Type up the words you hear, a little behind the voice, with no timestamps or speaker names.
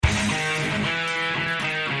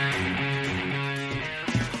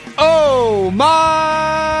Oh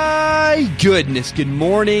my goodness. Good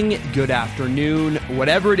morning, good afternoon,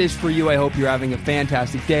 whatever it is for you. I hope you're having a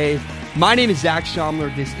fantastic day. My name is Zach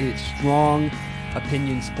Schaumler. This is Strong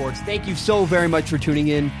Opinion Sports. Thank you so very much for tuning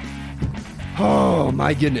in. Oh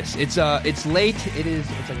my goodness. It's late. It's like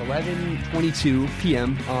 11:22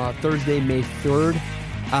 p.m. Thursday, May 3rd.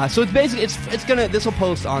 So it's basically this will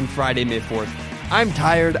post on Friday, May 4th. I'm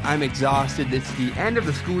tired, I'm exhausted. It's the end of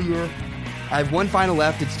the school year. I have one final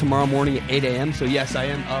left. It's tomorrow morning at 8 a.m. So yes, I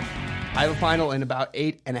am up. I have a final in about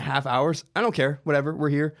 8.5 hours. I don't care. Whatever. We're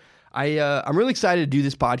here. I'm really excited to do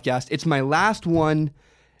this podcast. It's my last one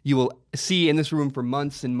you will see in this room for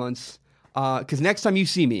months and months. Because next time you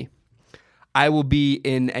see me, I will be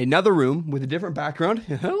in another room with a different background.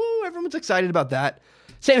 Oh, everyone's excited about that.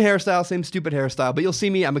 Same hairstyle, same stupid hairstyle. But you'll see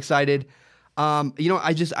me. I'm excited.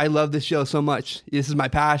 I love this show so much. This is my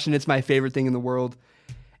passion. It's my favorite thing in the world.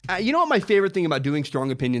 You know what my favorite thing about doing Strong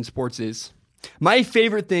Opinion Sports is? My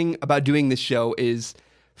favorite thing about doing this show is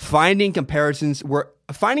finding comparisons. We're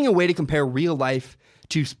finding a way to compare real life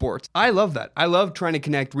to sports. I love that. I love trying to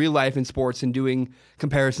connect real life and sports and doing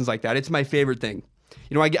comparisons like that. It's my favorite thing.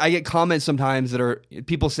 You know, I get comments sometimes that are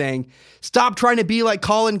people saying, stop trying to be like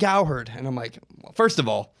Colin Cowherd. And I'm like, well, first of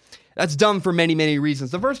all, that's dumb for many, many reasons.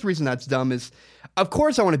 The first reason that's dumb is, of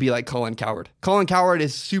course I want to be like Colin Cowherd. Colin Cowherd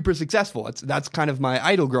is super successful. That's kind of my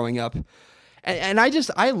idol growing up. And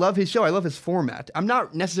I love his show. I love his format. I'm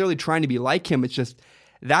not necessarily trying to be like him. It's just,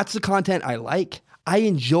 that's the content I like. I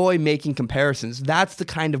enjoy making comparisons. That's the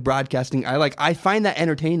kind of broadcasting I like. I find that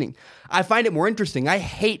entertaining. I find it more interesting. I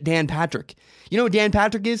hate Dan Patrick. You know what Dan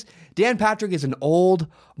Patrick is? Dan Patrick is an old,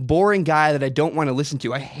 boring guy that I don't want to listen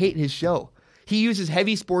to. I hate his show. He uses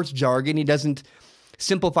heavy sports jargon. He doesn't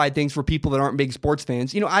simplify things for people that aren't big sports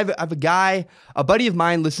fans. You know, I have a buddy of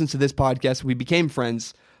mine listens to this podcast. We became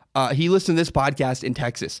friends. He listened to this podcast in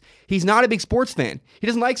Texas. He's not a big sports fan. He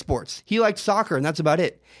doesn't like sports. He likes soccer, and that's about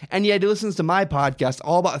it. And yet he listens to my podcast,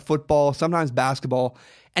 all about football, sometimes basketball,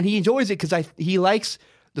 and he enjoys it because he likes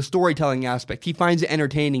the storytelling aspect. He finds it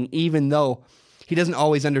entertaining, even though he doesn't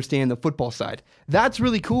always understand the football side. That's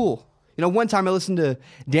really cool. You know, one time I listened to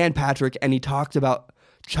Dan Patrick, and he talked about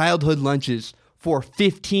childhood lunches for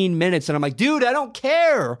 15 minutes, and I'm like, dude, I don't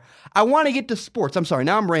care. I want to get to sports. I'm sorry,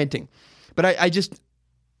 now I'm ranting. But I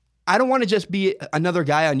don't want to just be another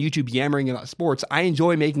guy on YouTube yammering about sports. I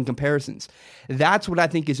enjoy making comparisons. That's what I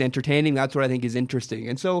think is entertaining. That's what I think is interesting.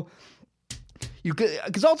 And so,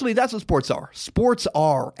 because ultimately that's what sports are. Sports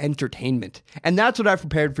are entertainment. And that's what I've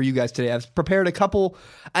prepared for you guys today. I've prepared a couple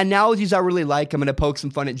analogies I really like. I'm going to poke some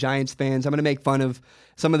fun at Giants fans. I'm going to make fun of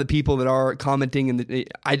some of the people that are commenting. And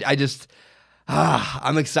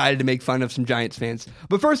I'm excited to make fun of some Giants fans.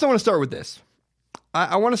 But first I want to start with this.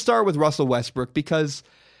 I want to start with Russell Westbrook because,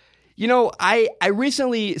 you know, I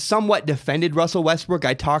recently somewhat defended Russell Westbrook.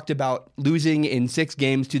 I talked about losing in 6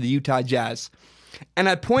 games to the Utah Jazz. And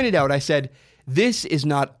I pointed out, I said, this is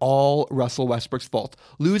not all Russell Westbrook's fault.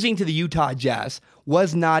 Losing to the Utah Jazz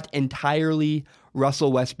was not entirely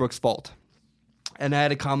Russell Westbrook's fault. And I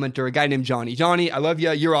had a commenter, a guy named Johnny. Johnny, I love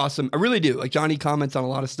you. You're awesome. I really do. Like, Johnny comments on a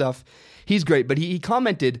lot of stuff. He's great. But he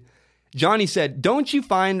commented, Johnny said, don't you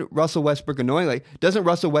find Russell Westbrook annoying? Like, doesn't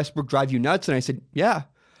Russell Westbrook drive you nuts? And I said, yeah.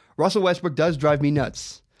 Russell Westbrook does drive me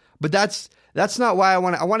nuts. But that's not why I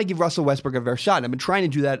want to give Russell Westbrook a fair shot. And I've been trying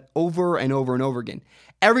to do that over and over and over again.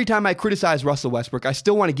 Every time I criticize Russell Westbrook, I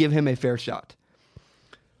still want to give him a fair shot.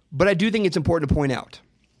 But I do think it's important to point out,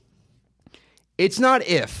 it's not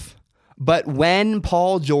if, but when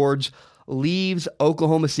Paul George leaves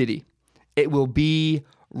Oklahoma City, it will be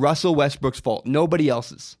Russell Westbrook's fault, nobody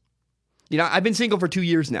else's. You know, I've been single for 2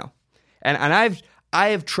 years now, and I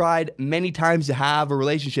have tried many times to have a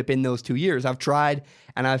relationship in those 2 years. I've tried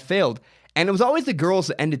and I've failed. And it was always the girls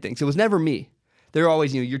that ended things. It was never me. They're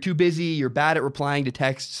always, you're too busy, you're bad at replying to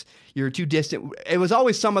texts, you're too distant. It was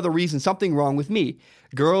always some other reason, something wrong with me.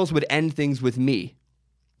 Girls would end things with me.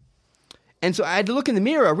 And so I had to look in the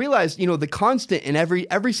mirror. I realized, the constant in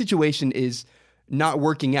every situation is not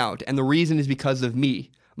working out. And the reason is because of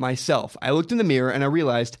me, myself. I looked in the mirror and I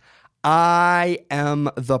realized I am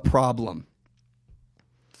the problem.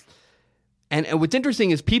 And what's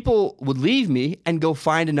interesting is people would leave me and go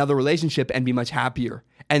find another relationship and be much happier.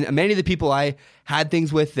 And many of the people I had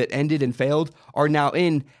things with that ended and failed are now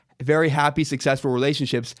in very happy, successful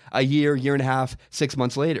relationships a year, year and a half, 6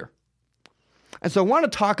 months later. And so I want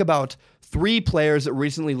to talk about 3 players that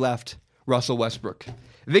recently left Russell Westbrook.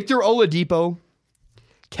 Victor Oladipo,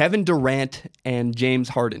 Kevin Durant, and James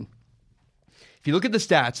Harden. If you look at the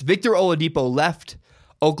stats, Victor Oladipo left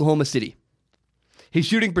Oklahoma City. His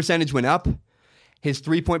shooting percentage went up. His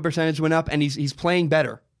three-point percentage went up, and he's playing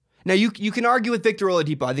better. Now, you can argue with Victor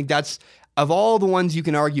Oladipo. I think that's, of all the ones you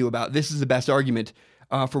can argue about, this is the best argument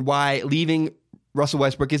for why leaving Russell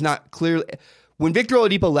Westbrook is not clearly... When Victor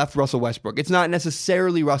Oladipo left Russell Westbrook, it's not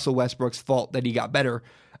necessarily Russell Westbrook's fault that he got better,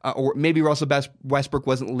 or maybe Russell Westbrook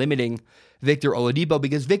wasn't limiting Victor Oladipo,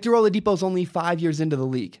 because Victor Oladipo is only 5 years into the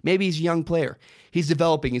league. Maybe he's a young player. He's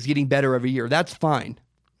developing. He's getting better every year. That's fine.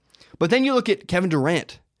 But then you look at Kevin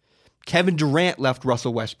Durant. Kevin Durant left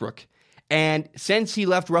Russell Westbrook. And since he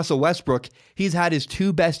left Russell Westbrook, he's had his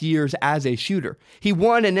 2 best years as a shooter. He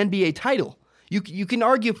won an NBA title. You can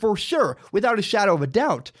argue for sure, without a shadow of a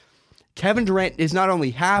doubt, Kevin Durant is not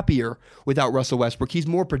only happier without Russell Westbrook, he's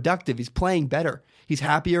more productive. He's playing better. He's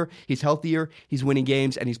happier, he's healthier, he's winning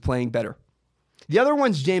games, and he's playing better. The other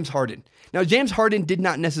one's James Harden. Now, James Harden did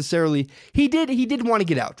not necessarily, he did want to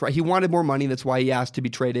get out, right? He wanted more money. That's why he asked to be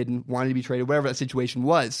traded and wanted to be traded, whatever that situation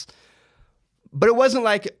was. But it wasn't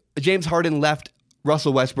like James Harden left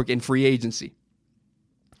Russell Westbrook in free agency.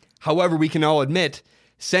 However, we can all admit,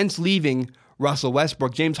 since leaving Russell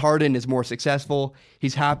Westbrook, James Harden is more successful.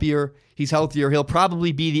 He's happier. He's healthier. He'll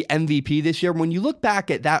probably be the MVP this year. When you look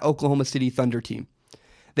back at that Oklahoma City Thunder team,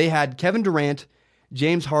 they had Kevin Durant,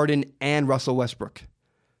 James Harden, and Russell Westbrook.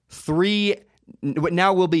 What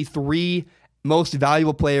now will be 3 most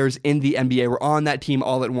valuable players in the NBA were on that team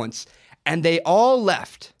all at once. And they all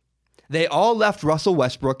left. They all left Russell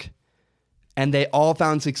Westbrook, and they all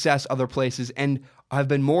found success other places and have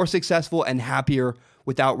been more successful and happier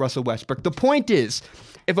without Russell Westbrook. The point is,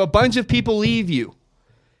 if a bunch of people leave you,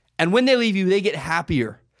 and when they leave you, they get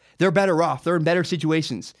happier, they're better off, they're in better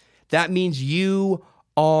situations, that means you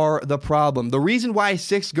are the problem. The reason why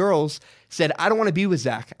 6 girls said, I don't want to be with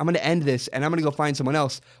Zach, I'm going to end this, and I'm going to go find someone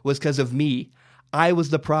else, was because of me. I was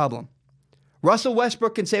the problem. Russell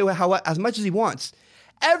Westbrook can say how as much as he wants,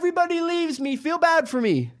 everybody leaves me, feel bad for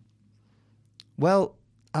me. Well,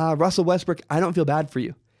 Russell Westbrook, I don't feel bad for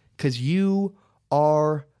you, because you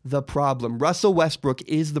are the problem. Russell Westbrook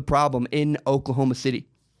is the problem in Oklahoma City.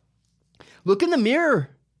 Look in the mirror.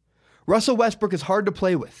 Russell Westbrook is hard to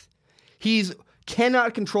play with. He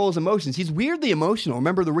cannot control his emotions. He's weirdly emotional.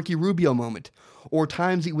 Remember the Ricky Rubio moment, or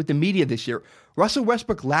times with the media this year. Russell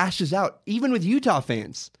Westbrook lashes out, even with Utah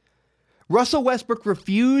fans. Russell Westbrook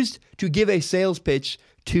refused to give a sales pitch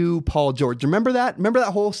to Paul George. Remember that? Remember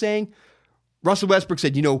that whole saying? Russell Westbrook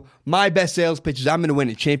said, my best sales pitch is I'm going to win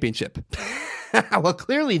a championship. Well,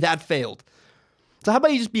 clearly that failed. So how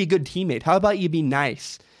about you just be a good teammate? How about you be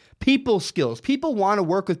nice? People skills. People want to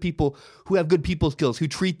work with people who have good people skills, who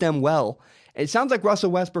treat them well. It sounds like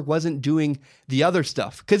Russell Westbrook wasn't doing the other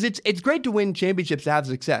stuff, because it's great to win championships, to have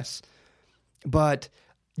success. But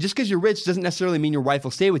just because you're rich doesn't necessarily mean your wife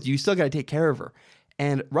will stay with you. You still got to take care of her.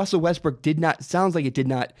 And Russell Westbrook did not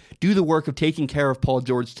do the work of taking care of Paul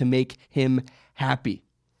George to make him happy.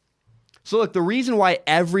 So look, the reason why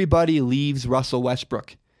everybody leaves Russell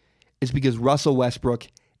Westbrook is because Russell Westbrook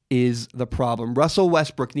is the problem. Russell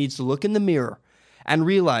Westbrook needs to look in the mirror and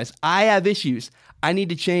realize, I have issues. I need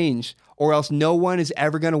to change, or else no one is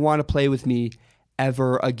ever going to want to play with me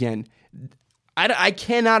ever again. I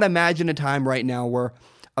cannot imagine a time right now where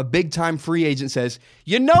a big-time free agent says,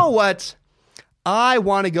 you know what? I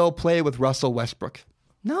want to go play with Russell Westbrook.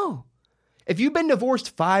 No. If you've been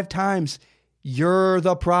divorced 5 times, you're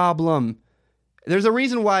the problem. There's a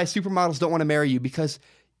reason why supermodels don't want to marry you, because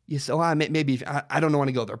you say, maybe I don't want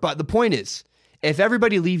to go there. But the point is, if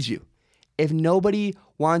everybody leaves you, if nobody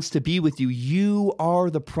wants to be with you, you are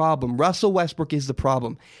the problem. Russell Westbrook is the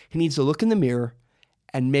problem. He needs to look in the mirror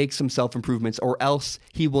and make some self-improvements, or else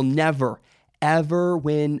he will never, ever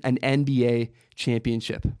win an NBA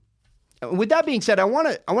championship. With that being said, I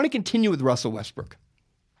want to continue with Russell Westbrook,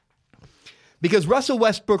 because Russell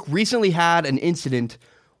Westbrook recently had an incident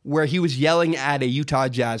where he was yelling at a Utah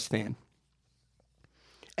Jazz fan.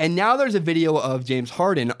 And now there's a video of James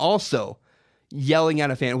Harden also yelling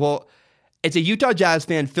at a fan. Well, it's a Utah Jazz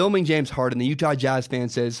fan filming James Harden. The Utah Jazz fan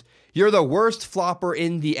says, "You're the worst flopper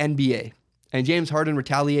in the NBA." And James Harden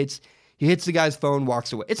retaliates. He hits the guy's phone,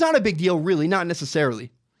 walks away. It's not a big deal, really, not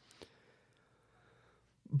necessarily.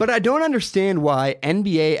 But I don't understand why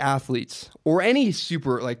NBA athletes, or any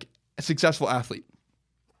super successful athlete,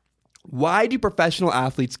 why do professional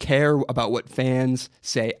athletes care about what fans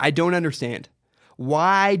say? I don't understand.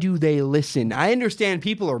 Why do they listen? I understand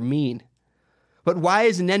people are mean. But why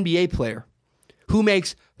is an NBA player who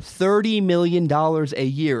makes $30 million a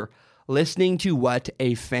year listening to what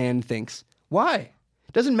a fan thinks? Why?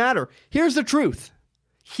 It doesn't matter. Here's the truth.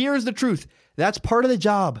 That's part of the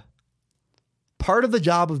job. Part of the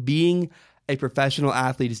job of being a professional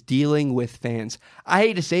athlete is dealing with fans. I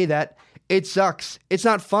hate to say that. It sucks. It's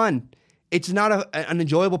not fun. It's not an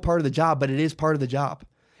enjoyable part of the job, but it is part of the job.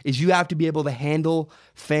 Is you have to be able to handle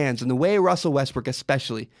fans. And the way Russell Westbrook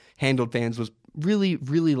especially handled fans was really,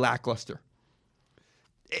 really lackluster.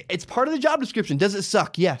 It's part of the job description. Does it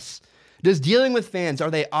suck? Yes. Does dealing with fans, are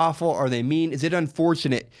they awful? Are they mean? Is it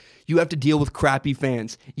unfortunate you have to deal with crappy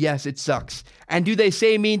fans? Yes, it sucks. And do they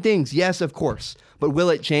say mean things? Yes, of course. But will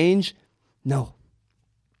it change? No.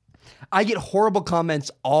 I get horrible comments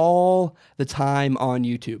all the time on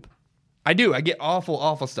YouTube. I do. I get awful,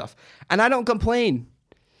 awful stuff. And I don't complain.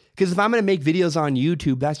 Because if I'm going to make videos on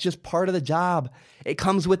YouTube, that's just part of the job. It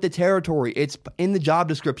comes with the territory. It's in the job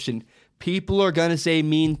description. People are going to say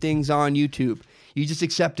mean things on YouTube. You just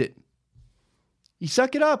accept it. You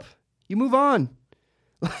suck it up. You move on.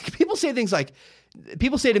 Like, people say things like,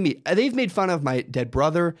 people say to me, they've made fun of my dead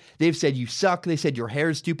brother. They've said, you suck. They said, your hair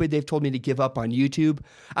is stupid. They've told me to give up on YouTube.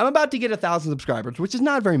 I'm about to get 1,000 subscribers, which is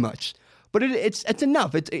not very much. But it's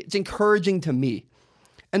enough. It's encouraging to me.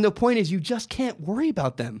 And the point is, you just can't worry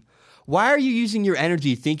about them. Why are you using your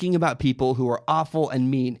energy thinking about people who are awful and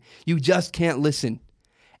mean? You just can't listen.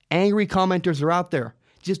 Angry commenters are out there.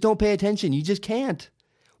 Just don't pay attention. You just can't.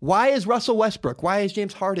 Why is Russell Westbrook? Why is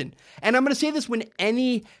James Harden? And I'm going to say this when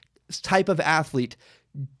any type of athlete,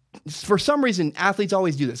 for some reason, athletes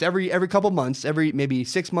always do this. Every couple months, every maybe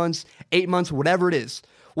 6 months, 8 months, whatever it is,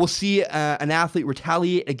 we'll see an athlete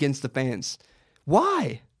retaliate against the fans.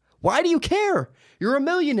 Why? Why do you care? You're a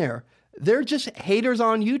millionaire. They're just haters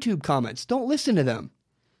on YouTube comments. Don't listen to them.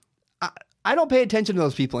 I don't pay attention to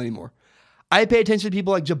those people anymore. I pay attention to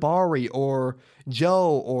people like Jabari or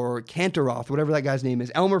Joe or Kantaroth, whatever that guy's name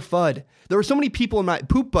is, Elmer Fudd. There were so many people in my...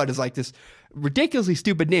 Poop Bud is like this ridiculously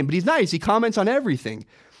stupid name, but he's nice. He comments on everything.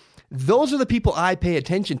 Those are the people I pay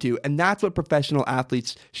attention to, and that's what professional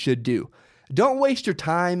athletes should do. Don't waste your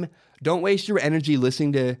time. Don't waste your energy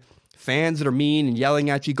listening to fans that are mean and yelling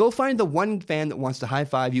at you. Go find the one fan that wants to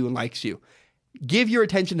high-five you and likes you. Give your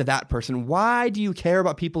attention to that person. Why do you care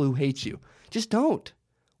about people who hate you? Just don't.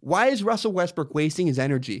 Why is Russell Westbrook wasting his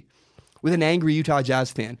energy with an angry Utah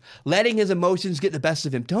Jazz fan, letting his emotions get the best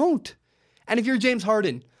of him? Don't. And if you're James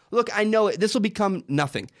Harden, look, I know this will become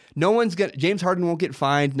nothing. James Harden won't get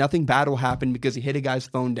fined. Nothing bad will happen because he hit a guy's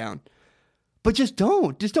phone down. But just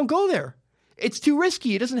don't. Just don't go there. It's too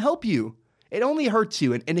risky. It doesn't help you. It only hurts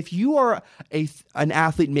you. And if you are an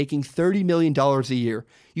athlete making $30 million a year,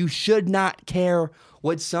 you should not care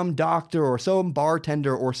what some doctor or some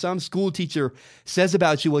bartender or some school teacher says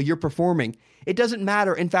about you while you're performing. It doesn't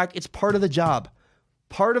matter. In fact, it's part of the job.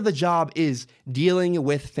 Part of the job is dealing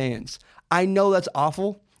with fans. I know that's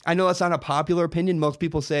awful. I know that's not a popular opinion. Most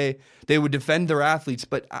people say they would defend their athletes,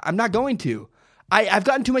 but I'm not going to. I've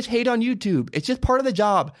gotten too much hate on YouTube. It's just part of the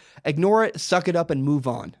job. Ignore it, suck it up, and move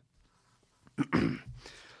on.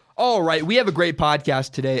 All right, we have a great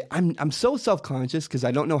podcast today. I'm so self-conscious because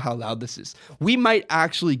I don't know how loud this is. We might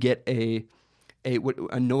actually get a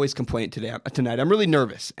noise complaint tonight. I'm really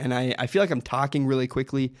nervous, and I feel like I'm talking really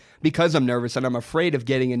quickly because I'm nervous, and I'm afraid of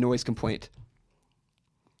getting a noise complaint.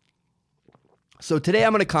 So today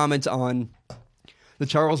I'm going to comment on the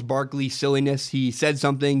Charles Barkley silliness. He said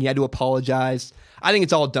something. He had to apologize. I think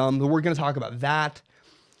it's all dumb, but we're going to talk about that.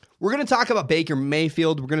 We're going to talk about Baker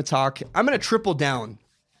Mayfield. I'm going to triple down.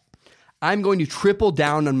 I'm going to triple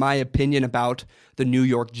down on my opinion about the New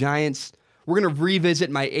York Giants. We're going to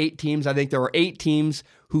revisit my 8 teams. I think there are 8 teams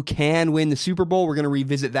who can win the Super Bowl. We're going to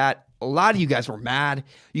revisit that. A lot of you guys were mad.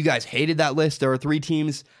 You guys hated that list. There are 3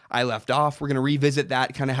 teams I left off. We're going to revisit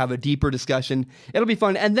that, kind of have a deeper discussion. It'll be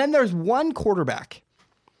fun. And then there's one quarterback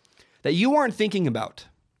that you aren't thinking about.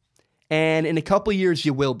 And in a couple years,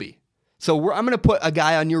 you will be. So I'm going to put a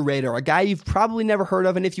guy on your radar, a guy you've probably never heard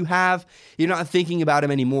of. And if you have, you're not thinking about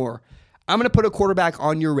him anymore. I'm going to put a quarterback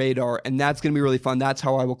on your radar, and that's going to be really fun. That's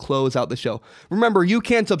how I will close out the show. Remember, you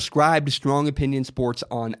can subscribe to Strong Opinion Sports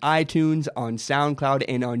on iTunes, on SoundCloud,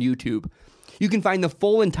 and on YouTube. You can find the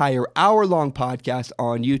full entire hour-long podcast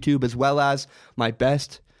on YouTube, as well as my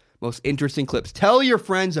best, most interesting clips. Tell your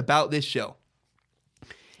friends about this show.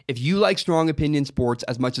 If you like Strong Opinion Sports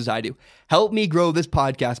as much as I do, help me grow this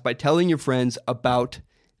podcast by telling your friends about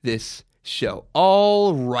this show.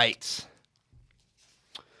 All right.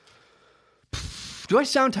 Do I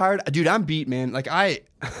sound tired? Dude, I'm beat, man.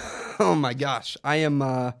 Oh my gosh. I'm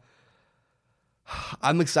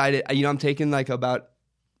excited. I'm taking about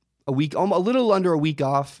a week, a little under a week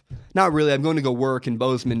off. Not really. I'm going to go work in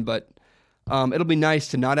Bozeman, but it'll be nice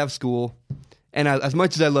to not have school. And as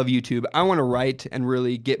much as I love YouTube, I want to write and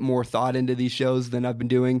really get more thought into these shows than I've been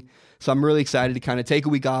doing. So I'm really excited to kind of take a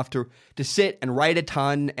week off to sit and write a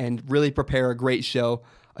ton and really prepare a great show.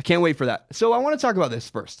 I can't wait for that. So I want to talk about this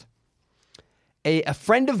first. A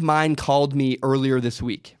friend of mine called me earlier this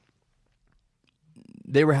week.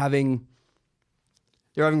 They were having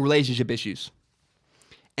relationship issues.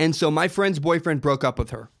 And so my friend's boyfriend broke up with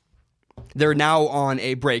her. They're now on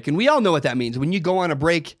a break. And we all know what that means. When you go on a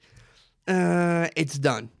break, it's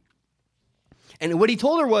done. And what he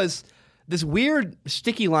told her was this weird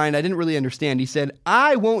sticky line I didn't really understand. He said,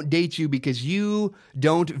 I won't date you because you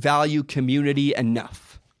don't value community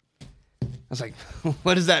enough. I was like,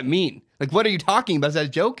 what does that mean? Like, what are you talking about? Is that a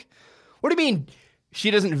joke? What do you mean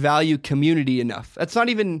she doesn't value community enough? That's not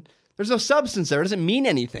even, there's no substance there. It doesn't mean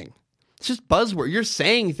anything. It's just buzzword. You're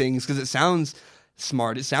saying things because it sounds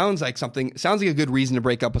smart. It sounds like something, it sounds like a good reason to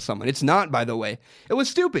break up with someone. It's not, by the way. It was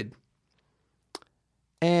stupid.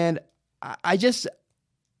 And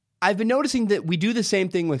I've been noticing that we do the same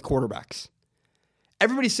thing with quarterbacks.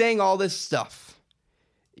 Everybody's saying all this stuff.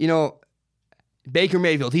 You know, Baker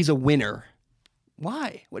Mayfield, he's a winner.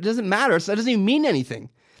 Why? Well, it doesn't matter. That doesn't even mean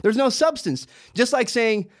anything. There's no substance. Just like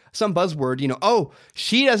saying some buzzword, you know, oh,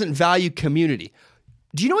 she doesn't value community.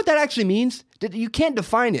 Do you know what that actually means? You can't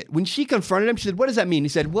define it. When she confronted him, she said, what does that mean? He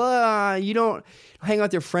said, well, you don't hang out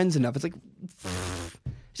with your friends enough. It's like, it's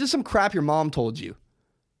just some crap your mom told you.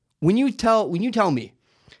 When you tell me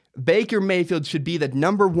Baker Mayfield should be the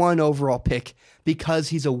number 1 overall pick because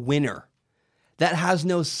he's a winner, that has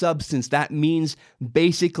no substance. That means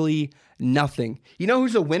basically nothing. You know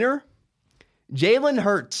who's a winner? Jalen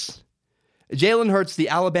Hurts. Jalen Hurts, the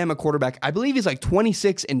Alabama quarterback. I believe he's like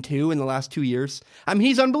 26-2 in the last 2 years. I mean,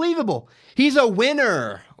 he's unbelievable. He's a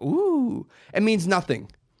winner. Ooh, it means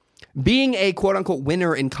nothing. Being a quote-unquote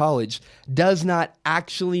winner in college does not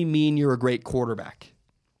actually mean you're a great quarterback.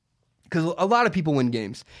 Because a lot of people win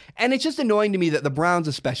games. And it's just annoying to me that the Browns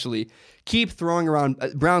especially keep throwing around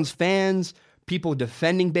Browns fans, people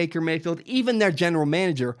defending Baker Mayfield, even their general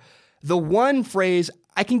manager. The one phrase,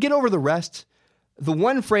 I can get over the rest. The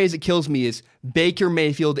one phrase that kills me is Baker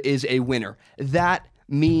Mayfield is a winner. That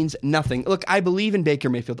means nothing. Look, I believe in Baker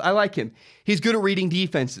Mayfield. I like him. He's good at reading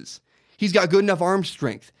defenses. He's got good enough arm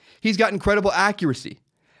strength. He's got incredible accuracy.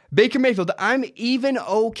 Baker Mayfield, I'm even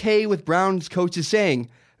okay with Browns coaches saying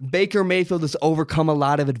Baker Mayfield has overcome a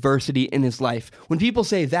lot of adversity in his life. When people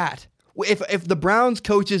say that, if the Browns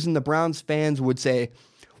coaches and the Browns fans would say,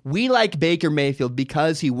 we like Baker Mayfield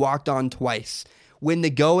because he walked on twice. When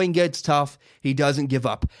the going gets tough, he doesn't give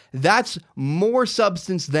up. That's more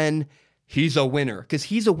substance than he's a winner. Because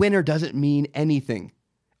he's a winner doesn't mean anything.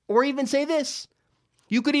 Or even say this.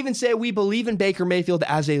 You could even say we believe in Baker Mayfield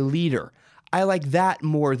as a leader. I like that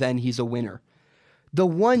more than he's a winner. The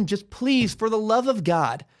one, just please, for the love of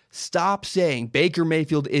God, stop saying Baker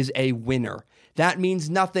Mayfield is a winner. That means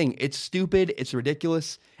nothing. It's stupid. It's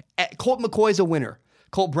ridiculous. Colt McCoy's a winner.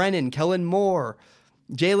 Colt Brennan, Kellen Moore,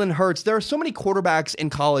 Jalen Hurts. There are so many quarterbacks in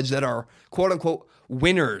college that are quote-unquote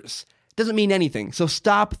winners. Doesn't mean anything. So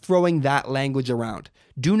stop throwing that language around.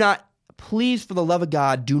 Do not, please, for the love of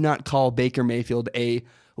God, do not call Baker Mayfield a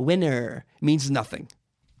winner. It means nothing.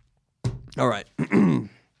 All right.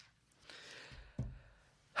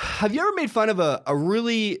 Have you ever made fun of a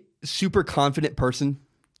really super confident person?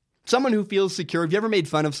 Someone who feels secure. Have you ever made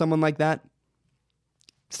fun of someone like that?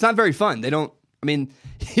 It's not very fun.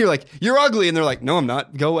 You're like, you're ugly. And they're like, no, I'm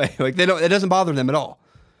not. Go away. Like it doesn't bother them at all.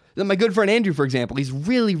 My good friend Andrew, for example, he's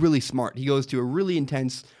really, really smart. He goes to a really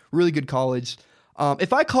intense, really good college.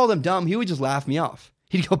 If I called him dumb, he would just laugh me off.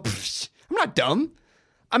 He'd go, I'm not dumb.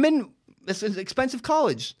 I'm in this expensive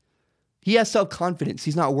college. He has self-confidence.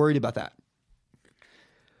 He's not worried about that.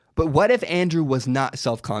 But what if Andrew was not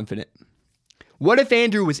self-confident? What if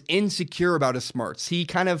Andrew was insecure about his smarts? He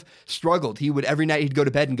kind of struggled. Every night he'd go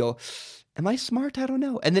to bed and go, am I smart? I don't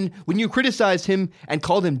know. And then when you criticized him and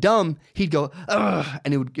called him dumb, he'd go, ugh,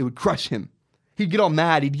 and it would crush him. He'd get all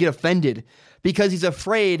mad. He'd get offended because he's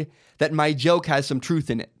afraid that my joke has some truth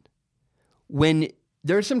in it. When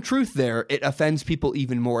there's some truth there, it offends people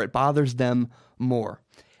even more. It bothers them more.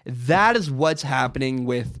 That is what's happening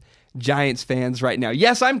with Giants fans right now.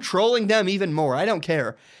 Yes, I'm trolling them even more. I don't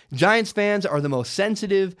care. Giants fans are the most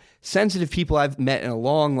sensitive people I've met in a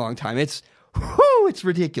long, long time. It's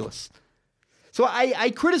ridiculous. So I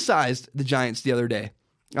criticized the Giants the other day,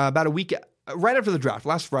 about a week, right after the draft,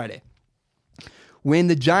 last Friday, when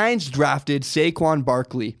the Giants drafted Saquon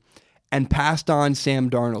Barkley and passed on Sam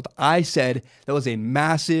Darnold. I said that was a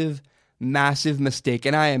massive, massive mistake,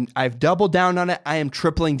 and I've doubled down on it. I am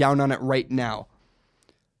tripling down on it right now.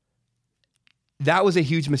 That was a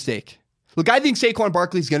huge mistake. Look, I think Saquon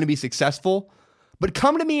Barkley is going to be successful, but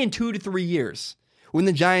come to me in 2 to 3 years when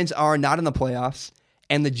the Giants are not in the playoffs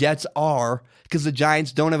and the Jets are, because the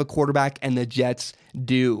Giants don't have a quarterback and the Jets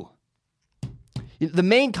do. The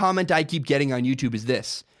main comment I keep getting on YouTube is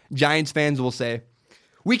this. Giants fans will say,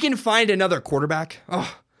 we can find another quarterback.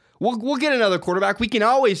 Oh, we'll get another quarterback. We can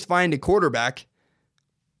always find a quarterback.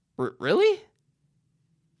 Really?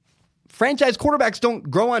 Franchise quarterbacks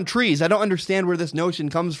don't grow on trees. I don't understand where this notion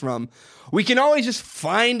comes from. We can always just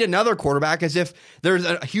find another quarterback as if there's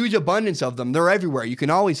a huge abundance of them. They're everywhere. You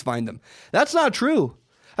can always find them. That's not true.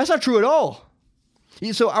 That's not true at all.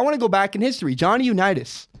 So I want to go back in history. Johnny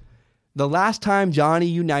Unitas. The last time Johnny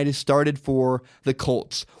Unitas started for the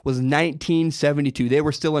Colts was 1972. They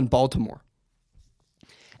were still in Baltimore.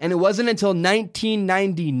 And it wasn't until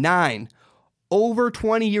 1999, over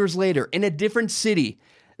 20 years later, in a different city,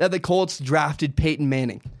 that the Colts drafted Peyton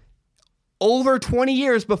Manning. Over 20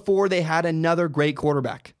 years before they had another great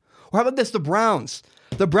quarterback. Or how about this? The Browns.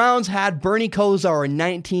 The Browns had Bernie Kosar in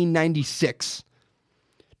 1996.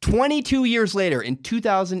 22 years later, in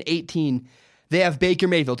 2018, they have Baker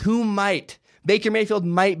Mayfield, Baker Mayfield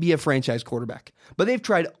might be a franchise quarterback, but they've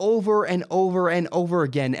tried over and over and over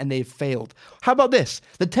again, and they've failed. How about this?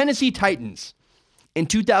 The Tennessee Titans. In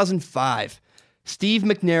 2005, Steve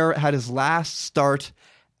McNair had his last start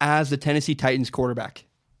as the Tennessee Titans quarterback.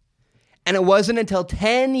 And it wasn't until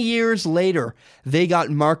 10 years later they got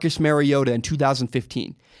Marcus Mariota in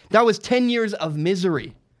 2015. That was 10 years of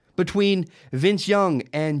misery between Vince Young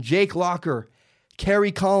and Jake Locker,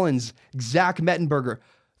 Kerry Collins, Zach Mettenberger.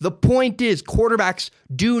 The point is, quarterbacks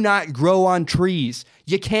do not grow on trees.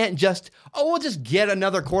 You can't just, we'll just get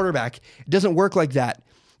another quarterback. It doesn't work like that.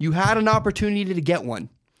 You had an opportunity to get one,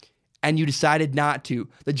 and you decided not to.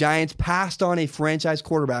 The Giants passed on a franchise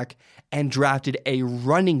quarterback and drafted a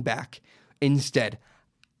running back instead.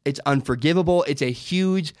 It's unforgivable. It's a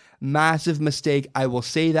huge, massive mistake. I will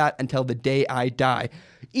say that until the day I die.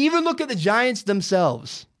 Even look at the Giants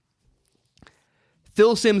themselves.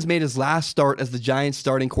 Phil Simms made his last start as the Giants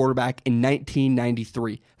starting quarterback in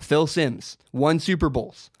 1993. Phil Simms won Super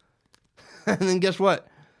Bowls. And then guess what?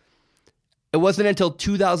 It wasn't until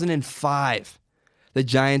 2005 the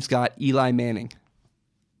Giants got Eli Manning.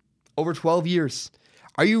 Over 12 years.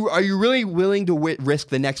 Are you really willing to risk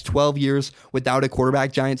the next 12 years without a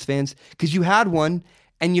quarterback, Giants fans? Because you had one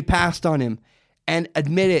and you passed on him. And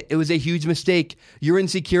admit it, it was a huge mistake. You're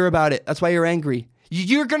insecure about it. That's why you're angry.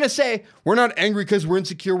 You're going to say, we're not angry because we're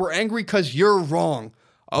insecure. We're angry because you're wrong.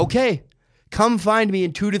 Okay, come find me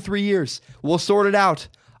in 2 to 3 years. We'll sort it out.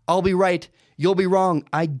 I'll be right. You'll be wrong.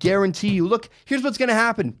 I guarantee you. Look, here's what's going to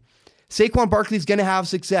happen. Saquon Barkley's going to have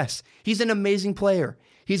success. He's an amazing player.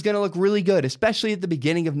 He's going to look really good, especially at the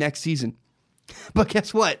beginning of next season. But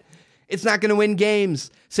guess what? It's not going to win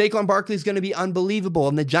games. Saquon Barkley's going to be unbelievable,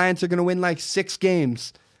 and the Giants are going to win like 6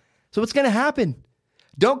 games. So what's going to happen?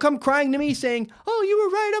 Don't come crying to me saying, oh, you were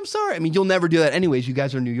right, I'm sorry. I mean, you'll never do that anyways. You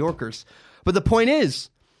guys are New Yorkers. But the point is,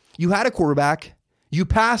 you had a quarterback, you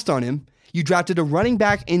passed on him, you drafted a running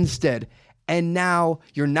back instead, and now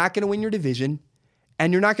you're not going to win your division,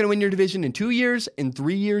 and you're not going to win your division in 2 years, in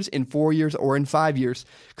 3 years, in 4 years, or in 5 years,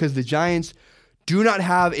 because the Giants do not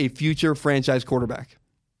have a future franchise quarterback.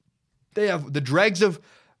 They have the dregs of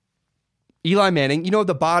Eli Manning. You know, at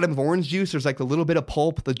the bottom of orange juice, there's like a little bit of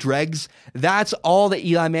pulp, the dregs. That's all that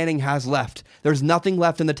Eli Manning has left. There's nothing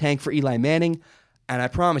left in the tank for Eli Manning. And I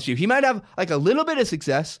promise you, he might have like a little bit of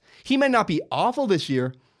success. He might not be awful this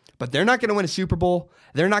year, but they're not going to win a Super Bowl.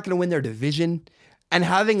 They're not going to win their division. And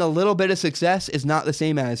having a little bit of success is not the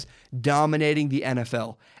same as dominating the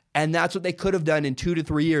NFL. And that's what they could have done in 2 to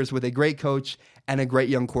 3 years with a great coach and a great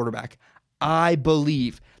young quarterback. I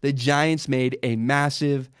believe the Giants made a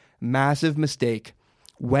massive, massive mistake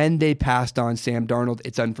when they passed on Sam Darnold.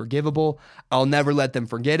 It's unforgivable. I'll never let them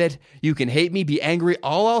forget it. You can hate me, be angry.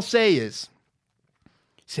 All I'll say is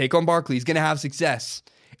Saquon Barkley is going to have success.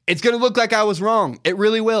 It's going to look like I was wrong. It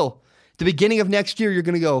really will. At the beginning of next year, you're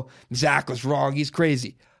going to go, Zach was wrong. He's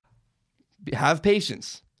crazy. Have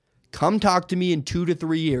patience. Come talk to me in 2 to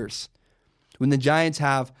 3 years when the Giants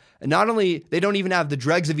have, not only, they don't even have the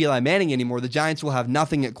dregs of Eli Manning anymore, the Giants will have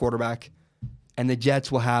nothing at quarterback, and the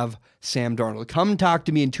Jets will have Sam Darnold. Come talk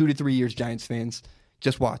to me in 2 to 3 years, Giants fans.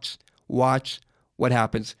 Just watch. Watch what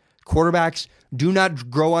happens. Quarterbacks do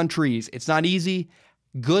not grow on trees. It's not easy.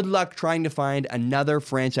 Good luck trying to find another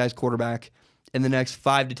franchise quarterback in the next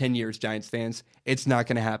 5 to 10 years, Giants fans. It's not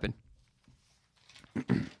going to happen.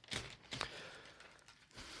 I'm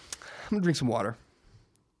going to drink some water.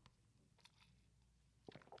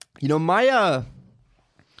 You know, my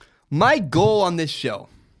goal on this show,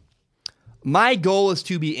 my goal is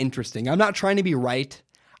to be interesting. I'm not trying to be right.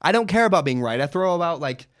 I don't care about being right. I throw about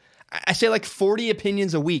I say 40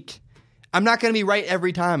 opinions a week. I'm not going to be right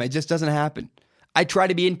every time. It just doesn't happen. I try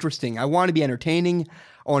to be interesting. I want to be entertaining.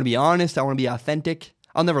 I want to be honest. I want to be authentic.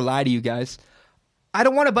 I'll never lie to you guys. I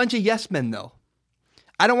don't want a bunch of yes men, though.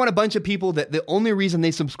 I don't want a bunch of people that the only reason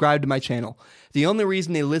they subscribe to my channel, the only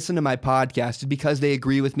reason they listen to my podcast is because they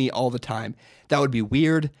agree with me all the time. That would be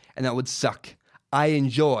weird and that would suck. I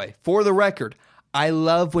enjoy, for the record, I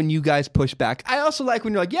love when you guys push back. I also like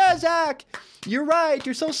when you're like, yeah, Zach, you're right.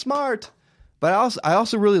 You're so smart. But I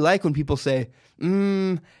also really like when people say,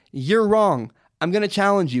 you're wrong. I'm going to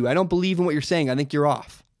challenge you. I don't believe in what you're saying. I think you're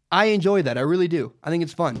off. I enjoy that. I really do. I think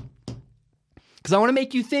it's fun. Because I want to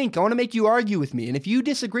make you think. I want to make you argue with me. And if you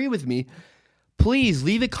disagree with me, please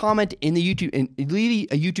leave a comment in the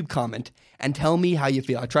leave a YouTube comment and tell me how you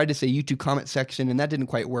feel. I tried to say YouTube comment section and that didn't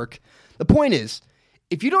quite work. The point is,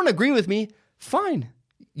 if you don't agree with me, fine.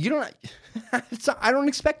 You don't. I don't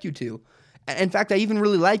expect you to. In fact, I even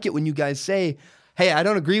really like it when you guys say, hey, I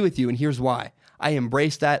don't agree with you and here's why. I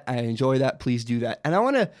embrace that. I enjoy that. Please do that. And I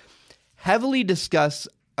want to heavily discuss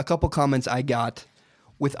a couple comments I got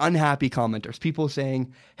with unhappy commenters, people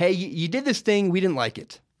saying, hey, you did this thing, we didn't like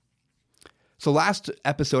it. So last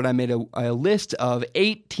episode, I made a list of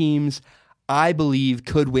 8 teams I believe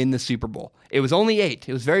could win the Super Bowl. It was only 8.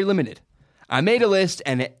 It was very limited. I made a list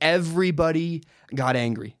and everybody got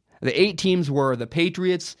angry. The 8 teams were the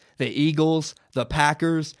Patriots, the Eagles, the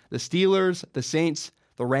Packers, the Steelers, the Saints,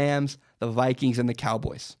 the Rams, the Vikings, and the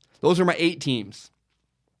Cowboys. Those are my 8 teams.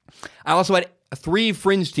 I also had 3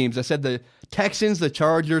 fringe teams. I said the Texans, the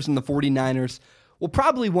Chargers, and the 49ers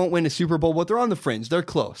probably won't win a Super Bowl, but they're on the fringe. They're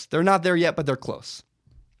close. They're not there yet, but they're close.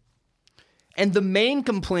 And the main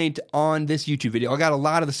complaint on this YouTube video, I got a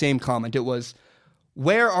lot of the same comment. It was,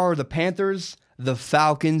 where are the Panthers, the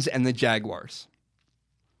Falcons, and the Jaguars?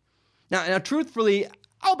 Now truthfully,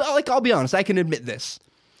 I'll be honest. I can admit this.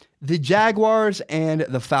 The Jaguars and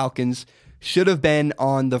the Falcons should have been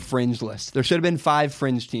on the fringe list. There should have been 5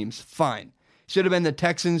 fringe teams. Fine. Should have been the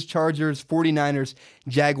Texans, Chargers, 49ers,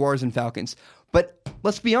 Jaguars, and Falcons. But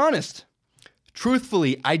let's be honest.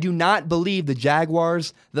 Truthfully, I do not believe the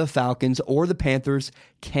Jaguars, the Falcons, or the Panthers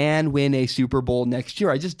can win a Super Bowl next year.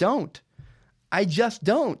 I just don't.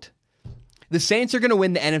 The Saints are going to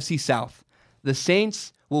win the NFC South. The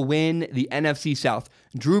Saints will win the NFC South.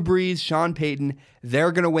 Drew Brees, Sean Payton,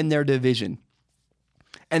 they're going to win their division.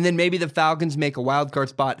 And then maybe the Falcons make a wild card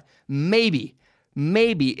spot. Maybe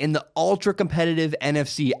in the ultra competitive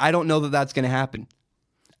NFC. I don't know that that's going to happen.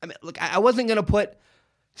 I mean, look, I wasn't going to put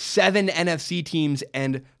 7 NFC teams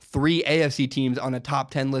and 3 AFC teams on a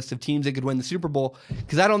top 10 list of teams that could win the Super Bowl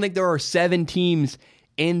because I don't think there are 7 teams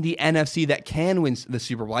in the NFC that can win the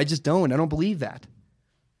Super Bowl. I just don't. I don't believe that.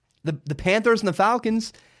 The Panthers and the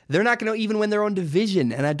Falcons, they're not going to even win their own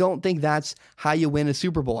division, and I don't think that's how you win a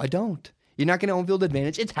Super Bowl. I don't. You're not going to home field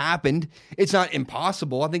advantage. It's happened. It's not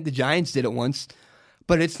impossible. I think the Giants did it once,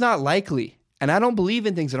 but it's not likely. And I don't believe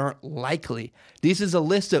in things that aren't likely. This was a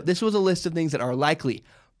list of things that are likely,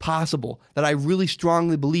 possible, that I really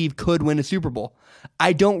strongly believe could win a Super Bowl.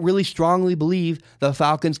 I don't really strongly believe the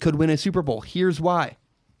Falcons could win a Super Bowl. Here's why.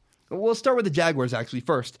 We'll start with the Jaguars actually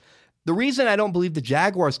first. The reason I don't believe the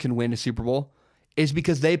Jaguars can win a Super Bowl is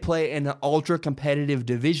because they play in an ultra-competitive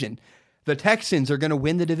division. The Texans are going to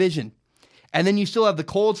win the division. And then you still have the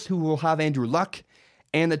Colts, who will have Andrew Luck,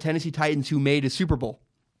 and the Tennessee Titans, who made a Super Bowl.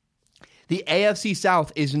 The AFC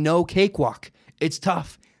South is no cakewalk. It's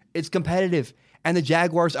tough. It's competitive. And the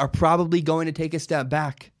Jaguars are probably going to take a step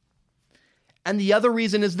back. And the other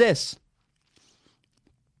reason is this.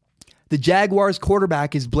 The Jaguars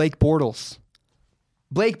quarterback is Blake Bortles.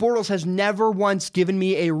 Blake Bortles has never once given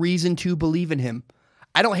me a reason to believe in him.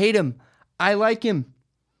 I don't hate him. I like him.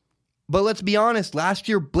 But let's be honest, last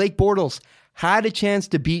year Blake Bortles had a chance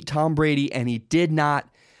to beat Tom Brady and he did not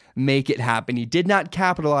make it happen. He did not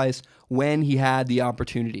capitalize when he had the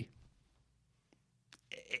opportunity.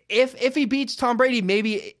 If he beats Tom Brady,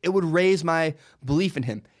 maybe it would raise my belief in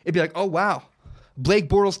him. It'd be like, oh wow, Blake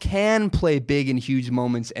Bortles can play big in huge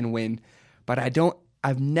moments and win. But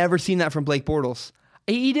I've never seen that from Blake Bortles.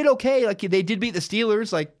 He did okay. Like, they did beat the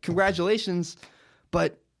Steelers. Like, congratulations.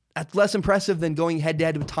 But that's less impressive than going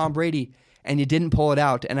head-to-head with Tom Brady, and you didn't pull it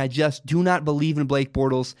out. And I just do not believe in Blake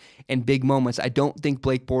Bortles in big moments. I don't think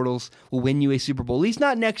Blake Bortles will win you a Super Bowl, at least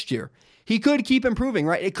not next year. He could keep improving,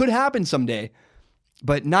 right? It could happen someday,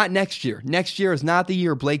 but not next year. Next year is not the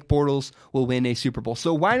year Blake Bortles will win a Super Bowl.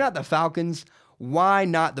 So why not the Falcons? Why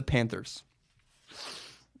not the Panthers?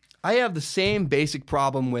 I have the same basic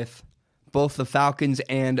problem with both the Falcons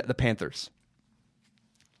and the Panthers.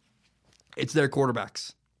 It's their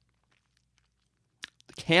quarterbacks.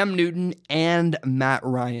 Cam Newton and Matt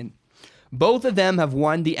Ryan. Both of them have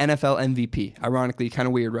won the NFL MVP. Ironically, kind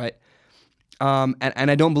of weird, right? And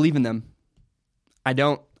I don't believe in them. I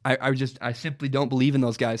don't. I simply don't believe in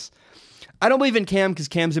those guys. I don't believe in Cam because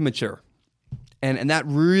Cam's immature. And that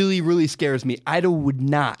really, really scares me. I would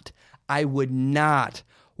not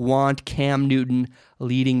want Cam Newton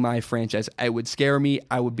leading my franchise. It would scare me.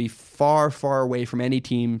 I would be far, far away from any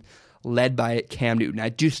team led by Cam Newton. I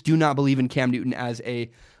just do not believe in Cam Newton as a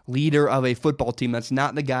leader of a football team. That's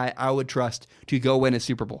not the guy I would trust to go win a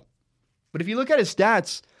Super Bowl. But if you look at his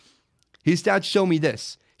stats show me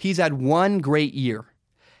this. He's had one great year.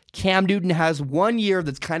 Cam Newton has 1 year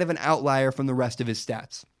that's kind of an outlier from the rest of his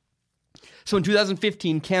stats. So in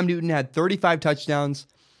 2015, Cam Newton had 35 touchdowns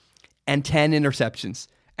and 10 interceptions.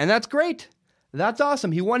 And that's great. That's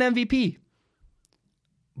awesome. He won MVP.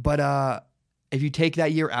 But if you take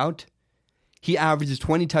that year out, he averages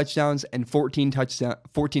 20 touchdowns and 14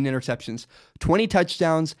 interceptions. 20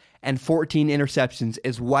 touchdowns and 14 interceptions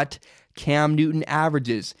is what Cam Newton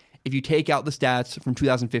averages if you take out the stats from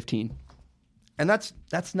 2015. And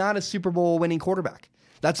that's not a Super Bowl winning quarterback.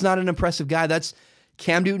 That's not an impressive guy.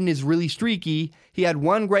 Cam Newton is really streaky. He had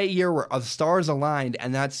one great year where the stars aligned,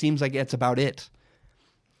 and that seems like it's about it.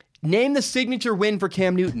 Name the signature win for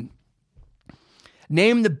Cam Newton.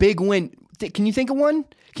 Name the big win. Can you think of one?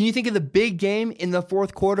 Can you think of the big game in the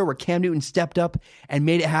fourth quarter where Cam Newton stepped up and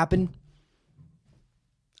made it happen?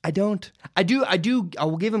 I don't. I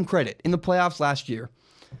will give him credit. In the playoffs last year,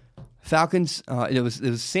 Falcons, it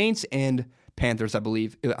was Saints and Panthers, I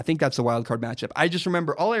believe. I think that's the wild card matchup.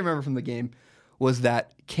 All I remember from the game was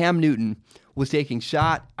that Cam Newton was taking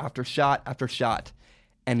shot after shot after shot,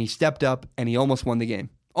 and he stepped up and he almost won the game.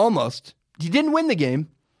 Almost. He didn't win the game,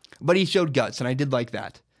 but he showed guts, and I did like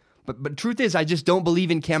that. But truth is, I just don't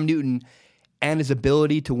believe in Cam Newton and his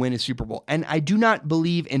ability to win a Super Bowl. And I do not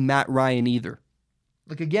believe in Matt Ryan either.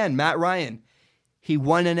 Look again, Matt Ryan, he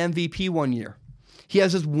won an MVP 1 year. He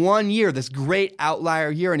has this 1 year, this great outlier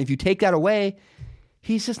year, and if you take that away,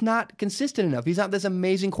 he's just not consistent enough. He's not this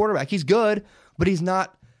amazing quarterback. He's good, but he's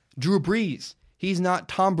not Drew Brees. He's not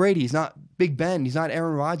Tom Brady. He's not Big Ben. He's not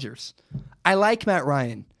Aaron Rodgers. I like Matt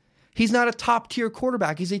Ryan. He's not a top-tier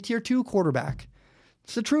quarterback. He's a tier 2 quarterback.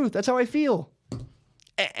 It's the truth. That's how I feel.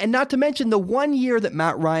 And not to mention the 1 year that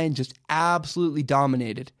Matt Ryan just absolutely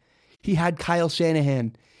dominated. He had Kyle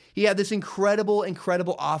Shanahan. He had this incredible,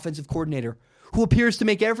 incredible offensive coordinator who appears to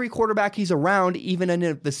make every quarterback he's around, even in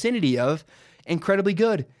the vicinity of, incredibly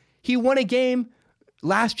good. He won a game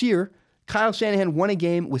last year. Kyle Shanahan won a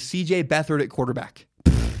game with C.J. Beathard at quarterback.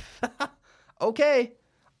 Okay.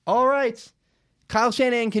 All right. Kyle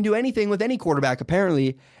Shanahan can do anything with any quarterback,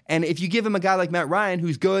 apparently. And if you give him a guy like Matt Ryan,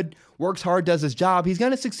 who's good, works hard, does his job, he's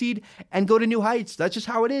going to succeed and go to new heights. That's just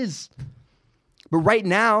how it is. But right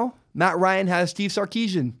now, Matt Ryan has Steve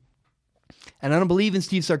Sarkisian. And I don't believe in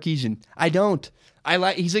Steve Sarkisian. I don't.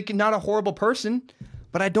 He's not a horrible person,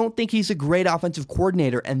 but I don't think he's a great offensive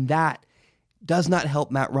coordinator, and that does not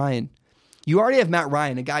help Matt Ryan. You already have Matt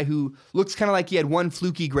Ryan, a guy who looks kind of like he had one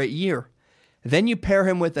fluky great year. Then you pair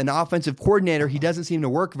him with an offensive coordinator he doesn't seem to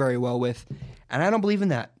work very well with, and I don't believe in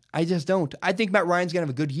that. I just don't. I think Matt Ryan's going to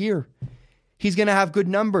have a good year. He's going to have good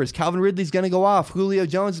numbers. Calvin Ridley's going to go off. Julio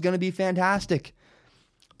Jones is going to be fantastic.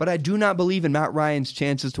 But I do not believe in Matt Ryan's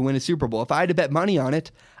chances to win a Super Bowl. If I had to bet money on it,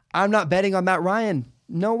 I'm not betting on Matt Ryan.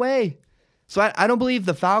 No way. So I don't believe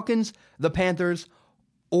the Falcons, the Panthers,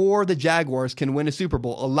 or the Jaguars can win a Super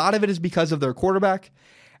Bowl. A lot of it is because of their quarterback.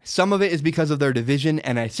 Some of it is because of their division,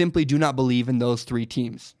 and I simply do not believe in those three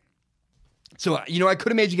teams. So, I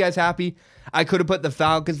could have made you guys happy. I could have put the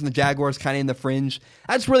Falcons and the Jaguars kind of in the fringe.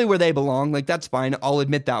 That's really where they belong. That's fine. I'll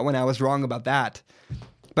admit that one. I was wrong about that.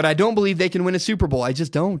 But I don't believe they can win a Super Bowl. I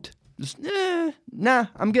just don't.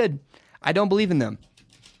 I'm good. I don't believe in them.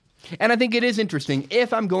 And I think it is interesting.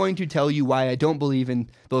 If I'm going to tell you why I don't believe in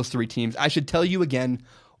those three teams, I should tell you again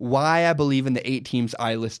why I believe in the 8 teams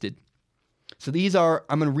I listed. So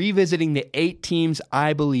I'm revisiting the 8 teams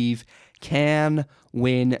I believe can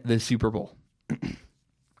win the Super Bowl.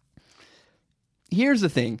 Here's the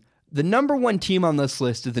thing. The number 1 team on this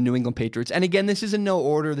list is the New England Patriots. And again, this is in no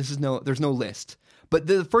order. There's no list. But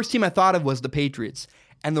the first team I thought of was the Patriots.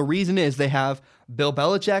 And the reason is they have Bill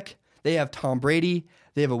Belichick, they have Tom Brady,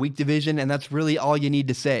 they have a weak division, and that's really all you need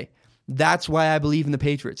to say. That's why I believe in the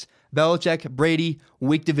Patriots. Belichick, Brady,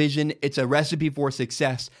 weak division, it's a recipe for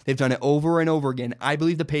success. They've done it over and over again. I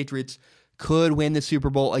believe the Patriots could win the Super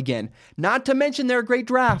Bowl again. Not to mention they're a great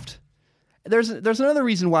draft. There's another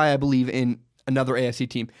reason why I believe in another AFC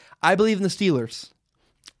team. I believe in the Steelers.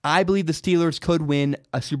 I believe the Steelers could win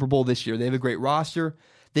a Super Bowl this year. They have a great roster.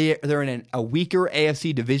 They're in a weaker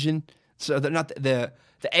AFC division. So they're not the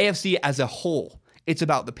AFC as a whole. It's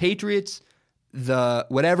about the Patriots,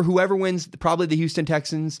 whoever wins, probably the Houston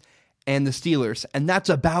Texans, and the Steelers, and that's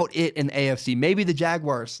about it in the AFC. Maybe the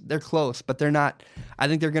Jaguars, they're close, but they're not. I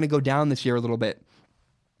think they're going to go down this year a little bit.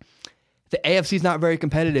 The AFC is not very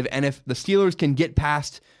competitive, and if the Steelers can get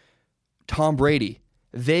past Tom Brady,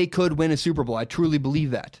 they could win a Super Bowl. I truly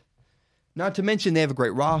believe that. Not to mention they have a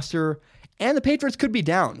great roster, and the Patriots could be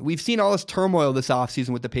down. We've seen all this turmoil this offseason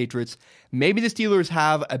with the Patriots. Maybe the Steelers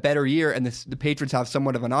have a better year, and the Patriots have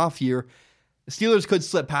somewhat of an off year. The Steelers could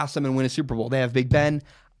slip past them and win a Super Bowl. They have Big Ben.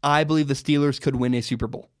 I believe the Steelers could win a Super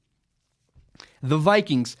Bowl. The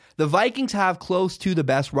Vikings. The Vikings have close to the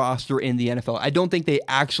best roster in the NFL. I don't think they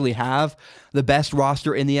actually have the best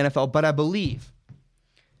roster in the NFL, but I believe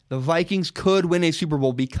the Vikings could win a Super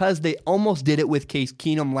Bowl because they almost did it with Case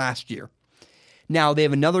Keenum last year. Now, they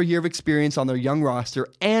have another year of experience on their young roster,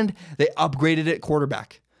 and they upgraded at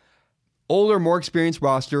quarterback. Older, more experienced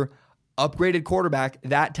roster, upgraded quarterback.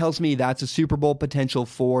 That tells me that's a Super Bowl potential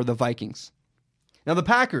for the Vikings. Now, the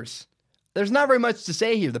Packers. There's not very much to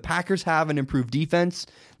say here. The Packers have an improved defense.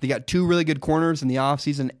 They got 2 really good corners in the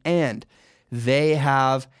offseason, and they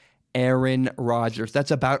have Aaron Rodgers.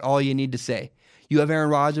 That's about all you need to say. You have Aaron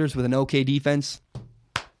Rodgers with an okay defense,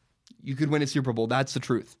 you could win a Super Bowl. That's the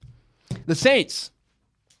truth. The Saints.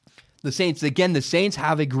 The Saints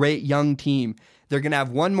have a great young team. They're going to have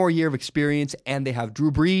one more year of experience, and they have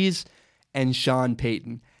Drew Brees and Sean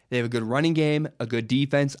Payton. They have a good running game, a good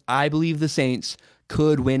defense. I believe the Saints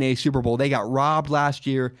could win a Super Bowl. They got robbed last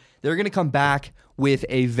year. They're going to come back with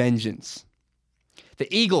a vengeance.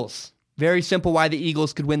 The Eagles. Very simple why the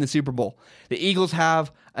Eagles could win the Super Bowl. The Eagles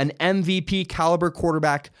have an MVP caliber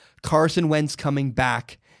quarterback, Carson Wentz, coming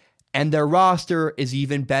back, and their roster is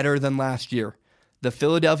even better than last year. The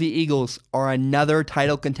Philadelphia Eagles are another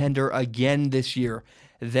title contender again this year.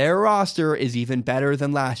 Their roster is even better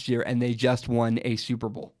than last year, and they just won a Super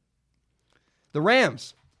Bowl. The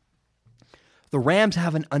Rams. The Rams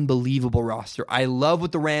have an unbelievable roster. I love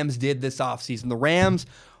what the Rams did this offseason. The Rams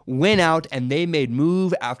went out and they made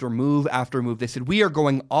move after move after move. They said, we are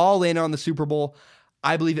going all in on the Super Bowl.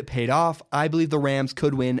 I believe it paid off. I believe the Rams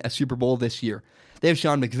could win a Super Bowl this year. They have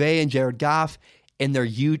Sean McVay and Jared Goff in their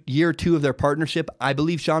year 2 of their partnership. I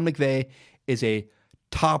believe Sean McVay is a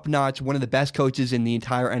top-notch, one of the best coaches in the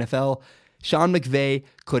entire NFL. Sean McVay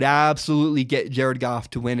could absolutely get Jared Goff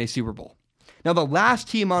to win a Super Bowl. Now, the last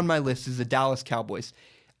team on my list is the Dallas Cowboys.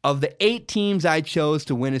 Of the 8 teams I chose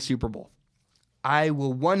to win a Super Bowl, I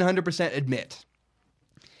will 100% admit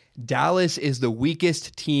Dallas is the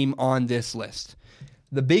weakest team on this list.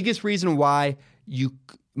 The biggest reason why you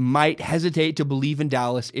might hesitate to believe in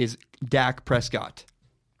Dallas is Dak Prescott.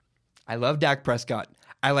 I love Dak Prescott.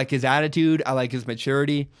 I like his attitude. I like his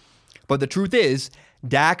maturity. But the truth is,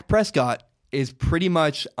 Dak Prescott is pretty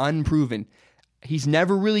much unproven. He's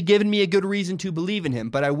never really given me a good reason to believe in him,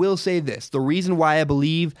 but I will say this. The reason why I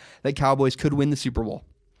believe that Cowboys could win the Super Bowl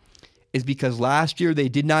is because last year they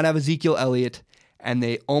did not have Ezekiel Elliott, and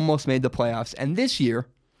they almost made the playoffs. And this year,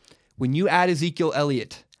 when you add Ezekiel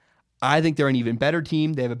Elliott, I think they're an even better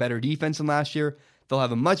team. They have a better defense than last year. They'll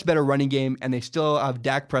have a much better running game, and they still have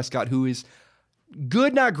Dak Prescott, who is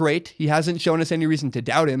good, not great. He hasn't shown us any reason to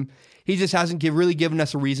doubt him. He just hasn't really given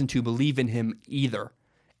us a reason to believe in him either.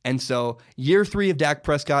 And so, year 3 of Dak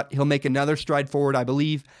Prescott, he'll make another stride forward, I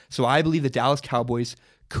believe. So I believe the Dallas Cowboys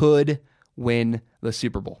could win the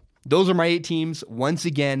Super Bowl. Those are my 8 teams. Once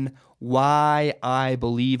again, why I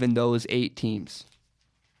believe in those 8 teams.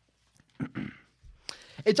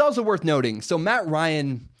 It's also worth noting, so Matt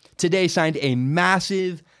Ryan today signed a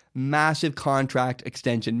massive contract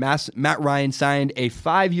extension. Matt Ryan signed a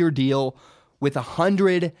 5-year deal with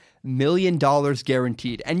 $100 million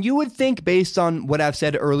guaranteed. And you would think, based on what I've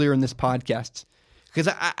said earlier in this podcast,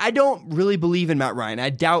 because I don't really believe in Matt Ryan.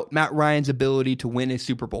 I doubt Matt Ryan's ability to win a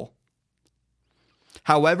Super Bowl.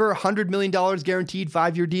 However, $100 million guaranteed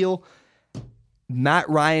 5-year deal, Matt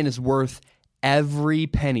Ryan is worth every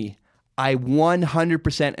penny. I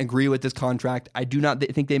 100% agree with this contract. I do not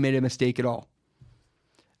think they made a mistake at all.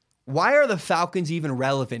 Why are the Falcons even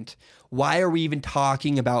relevant? Why are we even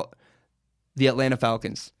talking about the Atlanta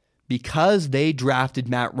Falcons? Because they drafted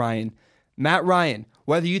Matt Ryan. Matt Ryan,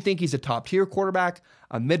 whether you think he's a top-tier quarterback,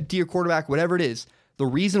 a mid-tier quarterback, whatever it is, the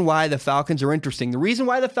reason why the Falcons are interesting, the reason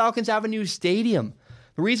why the Falcons have a new stadium,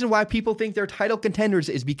 the reason why people think they're title contenders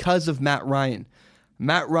is because of Matt Ryan.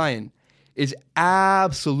 Matt Ryan is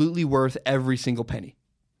absolutely worth every single penny.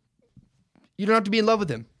 You don't have to be in love with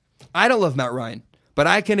him. I don't love Matt Ryan, but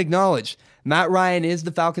I can acknowledge Matt Ryan is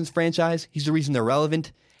the Falcons franchise. He's the reason they're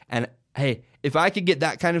relevant. And hey, if I could get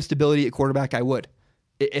that kind of stability at quarterback, I would.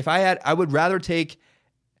 I would rather take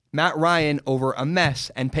Matt Ryan over a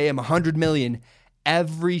mess and pay him $100 million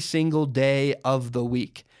every single day of the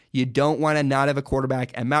week. You don't want to not have a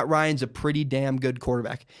quarterback, and Matt Ryan's a pretty damn good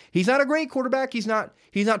quarterback. He's not a great quarterback. He's not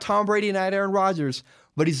Tom Brady and not Aaron Rodgers,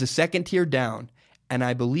 but he's the second tier down, and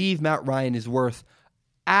I believe Matt Ryan is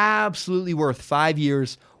absolutely worth 5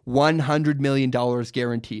 years, $100 million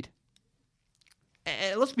guaranteed.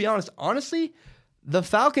 And let's be honest, honestly, the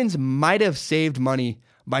Falcons might have saved money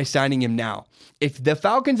by signing him now. If the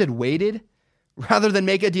Falcons had waited, rather than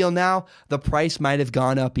make a deal now, the price might have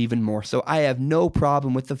gone up even more. So I have no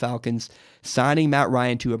problem with the Falcons signing Matt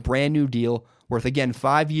Ryan to a brand new deal worth, again,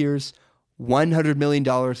 5 years, $100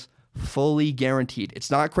 million, fully guaranteed.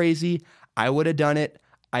 It's not crazy. I would have done it.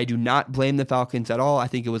 I do not blame the Falcons at all. I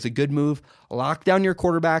think it was a good move. Lock down your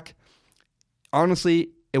quarterback.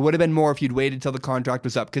 Honestly, it would have been more if you'd waited till the contract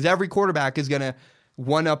was up, because every quarterback is going to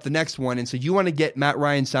one up the next one. And so you want to get Matt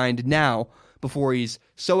Ryan signed now before he's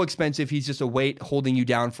so expensive he's just a weight holding you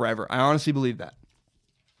down forever. I honestly believe that.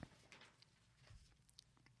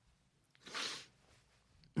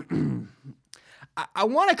 I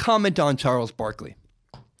want to comment on Charles Barkley,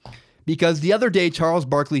 because the other day Charles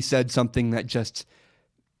Barkley said something that just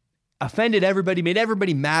offended everybody, made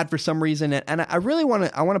everybody mad for some reason, and I really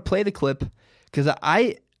want to play the clip, because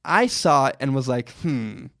I saw it and was like,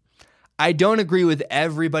 I don't agree with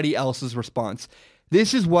everybody else's response.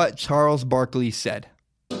 This is what Charles Barkley said.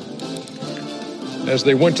 As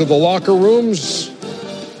they went to the locker rooms,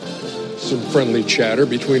 some friendly chatter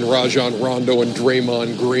between Rajon Rondo and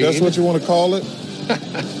Draymond Green. That's what you want to call it?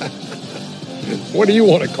 What do you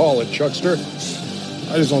want to call it, Chuckster?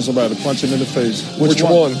 I just want somebody to punch him in the face. Which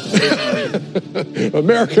one?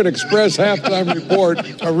 American Express halftime report.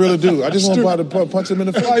 I really do. I just want somebody to punch him in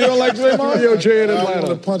the face. Oh, you don't like Draymond? Yo, Jay in Atlanta. I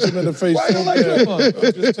want to punch him in the face. Why you don't like Draymond?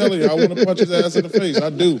 I'm just telling you, I want to punch his ass in the face. I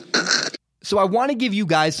do. So I want to give you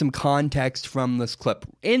guys some context from this clip.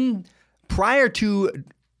 Prior to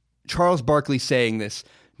Charles Barkley saying this,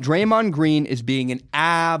 Draymond Green is being an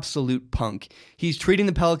absolute punk. He's treating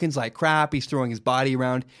the Pelicans like crap. He's throwing his body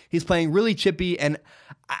around. He's playing really chippy, and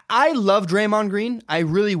I love Draymond Green. I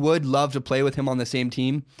really would love to play with him on the same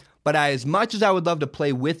team, but as much as I would love to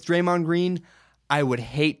play with Draymond Green, I would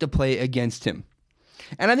hate to play against him.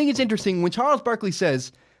 And I think it's interesting when Charles Barkley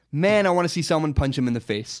says, man, I want to see someone punch him in the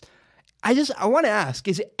face. I want to ask,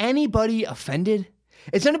 is anybody offended?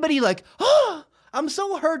 Is anybody like, oh, I'm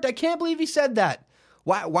so hurt. I can't believe he said that.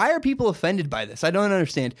 Why are people offended by this? I don't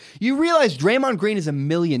understand. You realize Draymond Green is a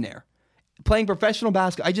millionaire playing professional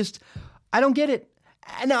basketball. I don't get it.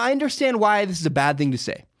 And I understand why this is a bad thing to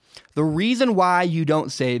say. The reason why you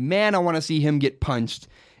don't say, man, I want to see him get punched,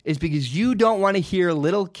 is because you don't want to hear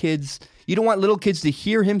little kids. You don't want little kids to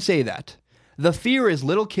hear him say that. The fear is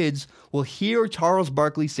little kids will hear Charles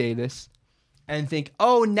Barkley say this and think,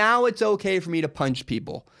 oh, now it's okay for me to punch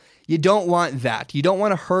people. You don't want that. You don't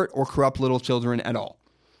want to hurt or corrupt little children at all.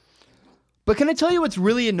 But can I tell you what's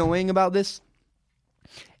really annoying about this?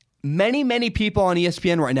 Many, many people on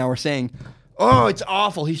ESPN right now are saying, oh, it's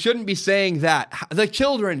awful. He shouldn't be saying that. The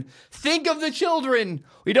children. Think of the children.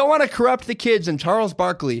 We don't want to corrupt the kids. And Charles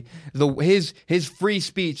Barkley, his free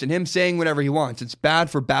speech and him saying whatever he wants, it's bad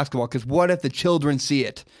for basketball, because what if the children see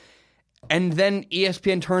it? And then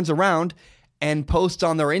ESPN turns around and posts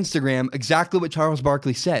on their Instagram exactly what Charles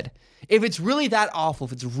Barkley said. If it's really that awful,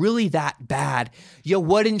 if it's really that bad, you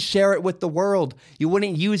wouldn't share it with the world. You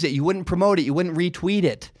wouldn't use it. You wouldn't promote it. You wouldn't retweet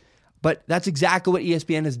it. But that's exactly what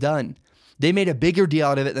ESPN has done. They made a bigger deal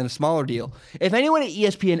out of it than a smaller deal. If anyone at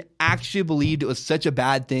ESPN actually believed it was such a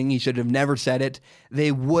bad thing, he should have never said it,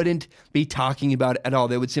 they wouldn't be talking about it at all.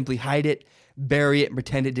 They would simply hide it, bury it, and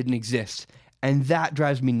pretend it didn't exist. And that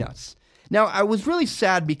drives me nuts. Now, I was really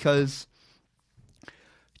sad because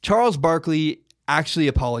Charles Barkley actually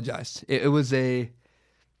apologized. It was like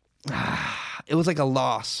a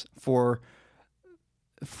loss for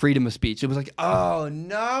freedom of speech. It was like, oh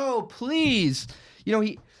no, please.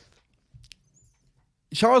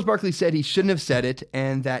 Charles Barkley said he shouldn't have said it,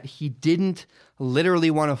 and that he didn't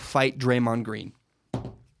literally want to fight Draymond Green.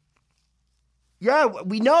 Yeah,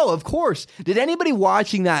 we know, of course. Did anybody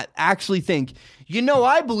watching that actually think,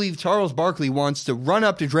 I believe Charles Barkley wants to run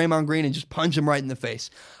up to Draymond Green and just punch him right in the face.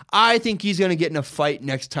 I think he's going to get in a fight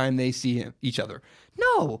next time they see each other.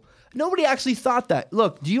 No, nobody actually thought that.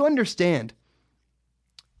 Look, do you understand?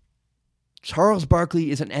 Charles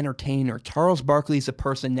Barkley is an entertainer. Charles Barkley is a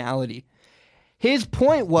personality. His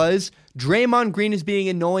point was Draymond Green is being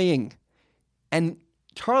annoying. And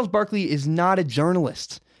Charles Barkley is not a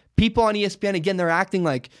journalist. People on ESPN, again, they're acting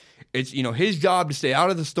like it's, his job to stay out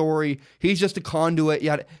of the story. He's just a conduit.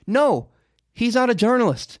 Yada. No, he's not a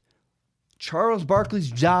journalist. Charles Barkley's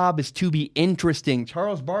job is to be interesting.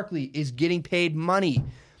 Charles Barkley is getting paid money.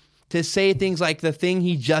 to say things like the thing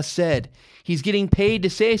he just said. He's getting paid to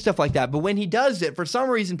say stuff like that. But when he does it, for some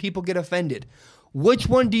reason, people get offended. Which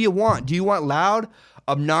one do you want? Do you want loud,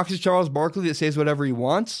 obnoxious Charles Barkley that says whatever he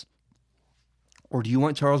wants? Or do you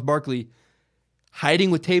want Charles Barkley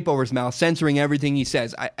hiding with tape over his mouth, censoring everything he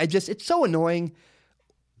says? It's so annoying.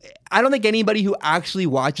 I don't think anybody who actually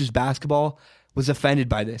watches basketball was offended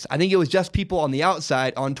by this. I think it was just people on the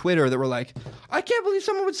outside on Twitter that were like, I can't believe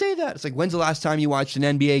someone would say that. It's like, when's the last time you watched an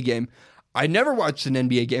NBA game? I never watched an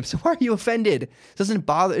NBA game, so why are you offended? It doesn't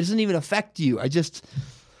bother, it doesn't even affect you.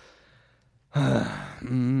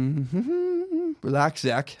 Relax,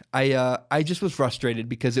 Zach. I just was frustrated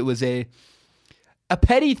because it was a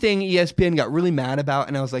petty thing ESPN got really mad about,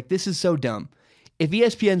 and I was like, this is so dumb. If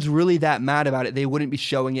ESPN's really that mad about it, they wouldn't be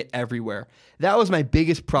showing it everywhere. That was my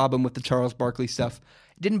biggest problem with the Charles Barkley stuff.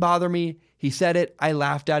 It didn't bother me. He said it, I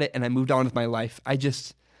laughed at it, and I moved on with my life.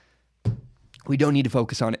 We don't need to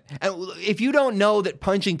focus on it. And if you don't know that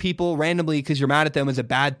punching people randomly because you're mad at them is a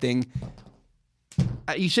bad thing,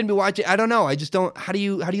 you shouldn't be watching. I don't know. I just don't. How do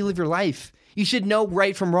you live your life? You should know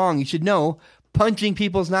right from wrong. You should know punching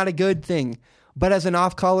people is not a good thing. But as an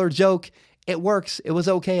off-color joke, it works. It was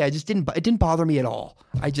okay. It didn't bother me at all.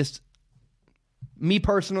 Me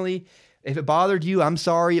personally, if it bothered you, I'm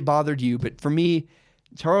sorry it bothered you. But for me,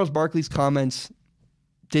 Charles Barkley's comments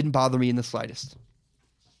didn't bother me in the slightest.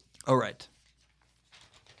 All right.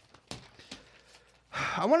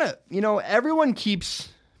 I want to, everybody keeps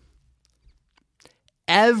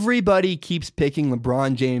picking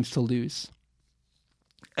LeBron James to lose.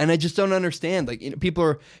 And I just don't understand.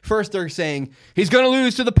 They're saying, he's going to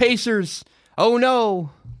lose to the Pacers. Oh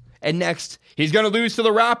no. And next, he's going to lose to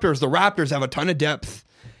the Raptors. The Raptors have a ton of depth.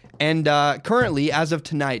 And currently, as of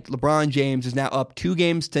tonight, LeBron James is now up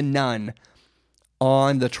 2-0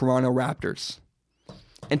 on the Toronto Raptors.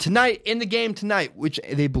 And tonight, in the game tonight, which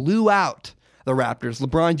they blew out the Raptors,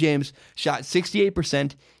 LeBron James shot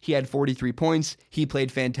 68%. He had 43 points. He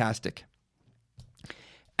played fantastic.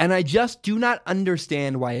 And I just do not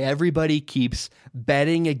understand why everybody keeps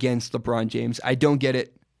betting against LeBron James. I don't get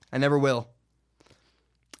it. I never will.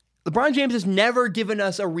 LeBron James has never given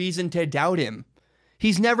us a reason to doubt him.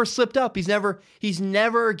 He's never slipped up. He's never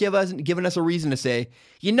given us a reason to say,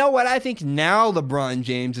 you know what, I think now LeBron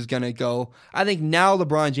James is going to go. I think now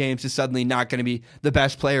LeBron James is suddenly not going to be the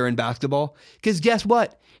best player in basketball. Because guess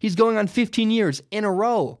what? He's going on 15 years in a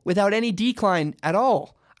row without any decline at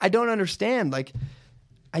all. I don't understand.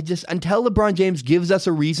 Until LeBron James gives us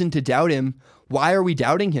a reason to doubt him, why are we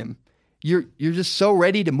doubting him? You're just so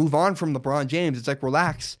ready to move on from LeBron James. It's like,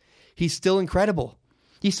 relax. He's still incredible.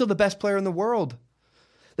 He's still the best player in the world.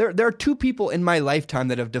 There are two people in my lifetime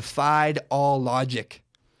that have defied all logic.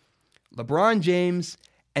 LeBron James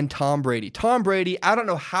and Tom Brady. Tom Brady, I don't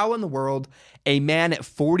know how in the world a man at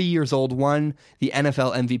 40 years old won the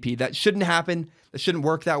NFL MVP. That shouldn't happen. That shouldn't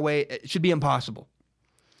work that way. It should be impossible.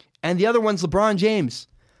 And the other one's LeBron James.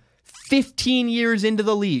 15 years into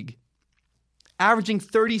the league, averaging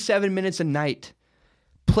 37 minutes a night,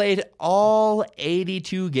 played all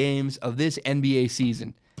 82 games of this NBA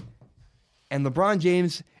season. And LeBron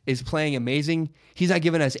James is playing amazing. He's not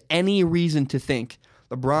giving us any reason to think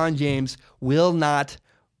LeBron James will not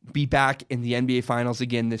be back in the NBA Finals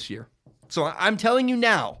again this year. So I'm telling you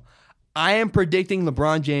now, I am predicting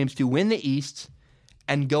LeBron James to win the East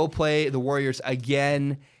and go play the Warriors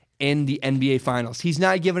again in the NBA Finals. He's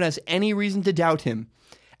not given us any reason to doubt him.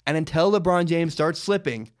 And until LeBron James starts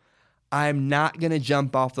slipping, I'm not going to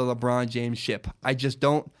jump off the LeBron James ship. I just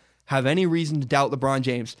don't have any reason to doubt LeBron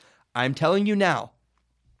James. I'm telling you now,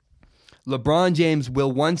 LeBron James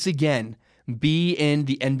will once again be in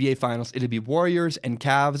the NBA Finals. It'll be Warriors and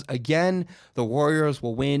Cavs again. The Warriors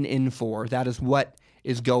will win in 4. That is what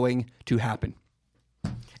is going to happen.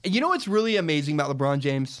 And you know what's really amazing about LeBron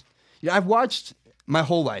James? I've watched my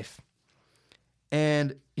whole life.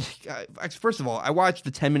 And first of all, I watched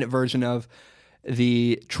the 10-minute version of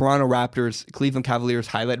the Toronto Raptors, Cleveland Cavaliers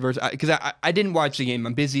highlight version. Because I didn't watch the game.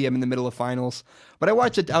 I'm busy. I'm in the middle of finals. But I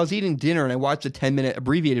watched it. I was eating dinner and I watched the 10-minute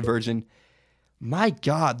abbreviated version. My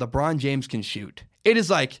God, LeBron James can shoot. It is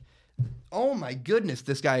like, oh my goodness,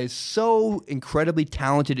 this guy is so incredibly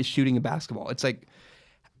talented at shooting a basketball. It's like,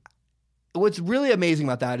 what's really amazing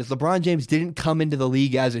about that is LeBron James didn't come into the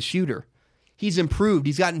league as a shooter. He's improved.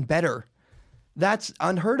 He's gotten better. That's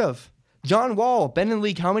unheard of. John Wall, been in the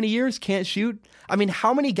league how many years? Can't shoot? I mean,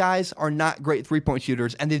 how many guys are not great three-point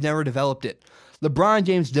shooters and they've never developed it? LeBron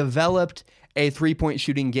James developed a three-point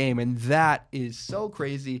shooting game, and that is so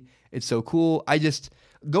crazy. It's so cool.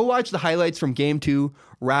 Go watch the highlights from Game 2,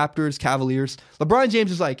 Raptors, Cavaliers. LeBron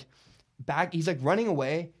James is like, back. He's like running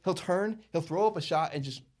away. He'll turn. He'll throw up a shot and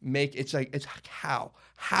just make. It's how?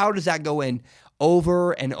 How does that go in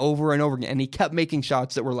over and over and over again? And he kept making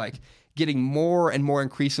shots that were like getting more and more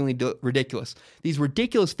increasingly ridiculous. These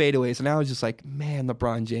ridiculous fadeaways, and I was just like, man,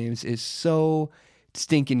 LeBron James is so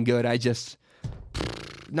stinking good. I just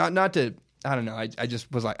not to. I don't know. I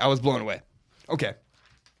just was like, I was blown away. Okay.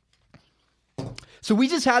 So we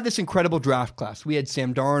just had this incredible draft class. We had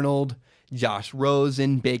Sam Darnold, Josh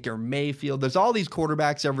Rosen, Baker Mayfield. There's all these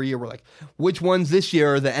quarterbacks every year. We're like, which ones this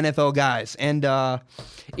year are the NFL guys? And,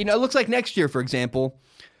 it looks like next year, for example,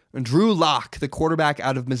 Drew Lock, the quarterback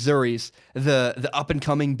out of Missouri's the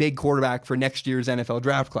up-and-coming big quarterback for next year's NFL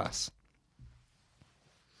draft class.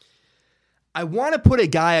 I want to put a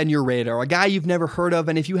guy on your radar, a guy you've never heard of,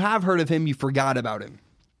 and if you have heard of him, you forgot about him.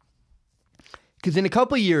 Because in a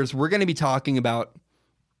couple of years, we're going to be talking about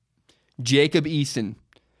Jacob Eason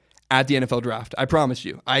at the NFL draft. I promise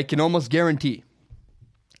you. I can almost guarantee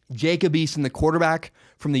Jacob Eason, the quarterback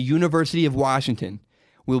from the University of Washington,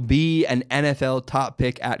 will be an NFL top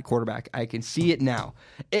pick at quarterback. I can see it now.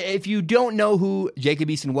 If you don't know who Jacob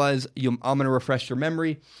Eason was, I'm going to refresh your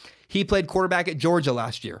memory. He played quarterback at Georgia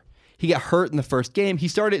last year. He got hurt in the first game. He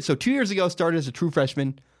started 2 years ago, started as a true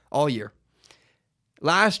freshman all year.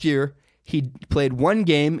 Last year, he played one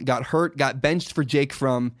game, got hurt, got benched for Jake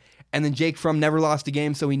Fromm, and then Jake Fromm never lost a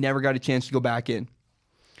game, so he never got a chance to go back in.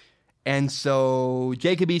 And so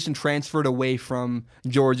Jacob Eason transferred away from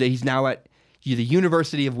Georgia. He's now at the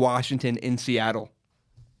University of Washington in Seattle.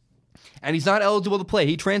 And he's not eligible to play.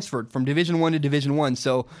 He transferred from Division I to Division I.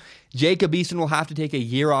 So Jacob Eason will have to take a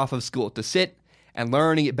year off of school to sit and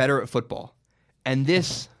learn and get better at football. And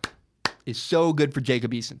this is so good for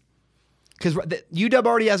Jacob Eason. Because UW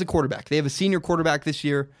already has a quarterback. They have a senior quarterback this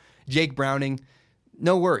year, Jake Browning.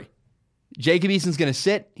 No worry. Jacob Eason's going to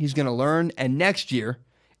sit. He's going to learn. And next year,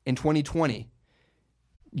 in 2020,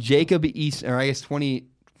 Jacob Eason, or I guess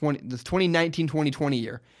 2020, the 2019-2020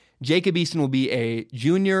 year, Jacob Eason will be a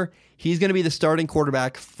junior. He's going to be the starting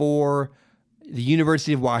quarterback for the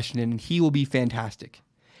University of Washington, and he will be fantastic.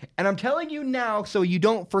 And I'm telling you now so you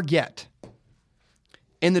don't forget,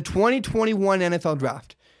 in the 2021 NFL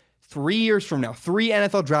Draft, 3 years from now, 3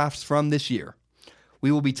 NFL drafts from this year, we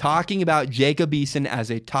will be talking about Jacob Eason as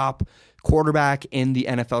a top quarterback in the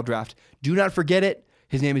NFL Draft. Do not forget it.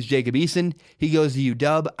 His name is Jacob Eason. He goes to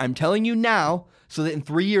UW. I'm telling you now so that in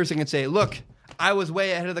 3 years I can say, look, I was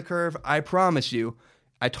way ahead of the curve. I promise you.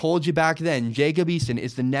 I told you back then, Jacob Eason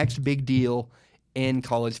is the next big deal in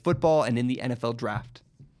college football and in the NFL Draft.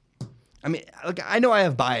 I mean, look, I know I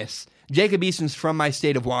have bias. Jacob Eason's from my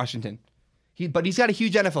state of Washington. But he's got a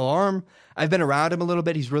huge NFL arm. I've been around him a little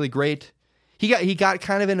bit. He's really great. He got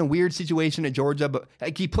kind of in a weird situation at Georgia, but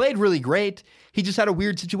he played really great. He just had a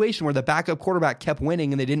weird situation where the backup quarterback kept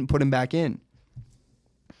winning and they didn't put him back in.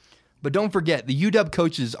 But don't forget, the UW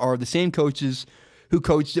coaches are the same coaches who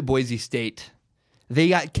coached at Boise State. They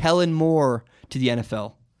got Kellen Moore to the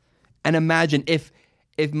NFL. And imagine if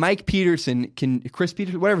Mike Peterson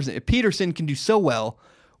if Peterson can do so well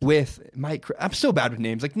with Mike, I'm so bad with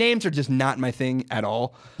names. Like, names are just not my thing at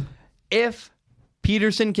all. If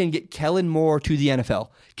Peterson can get Kellen Moore to the NFL,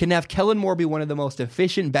 can have Kellen Moore be one of the most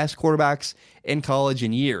efficient, best quarterbacks in college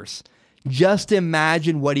in years, just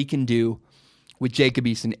imagine what he can do with Jacob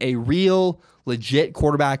Eason, a real, legit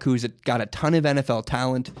quarterback who's got a ton of NFL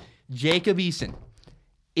talent. Jacob Eason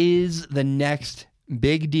is the next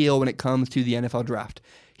big deal when it comes to the NFL Draft.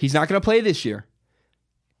 He's not going to play this year.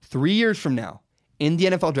 3 years from now, in the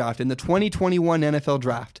NFL Draft, in the 2021 NFL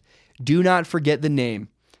Draft, do not forget the name,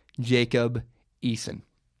 Jacob Eason.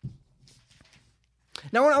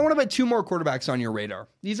 Now, I want to put 2 more quarterbacks on your radar.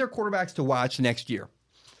 These are quarterbacks to watch next year.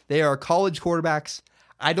 They are college quarterbacks.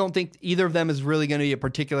 I don't think either of them is really going to be a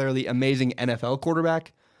particularly amazing NFL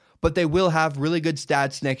quarterback, but they will have really good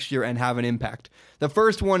stats next year and have an impact. The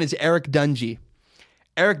first one is Eric Dungey.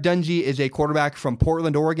 Eric Dungey is a quarterback from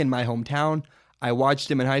Portland, Oregon, my hometown. I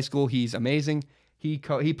watched him in high school. He's amazing. He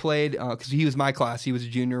played, because he was my class. He was a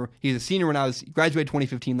junior. He was a senior when I graduated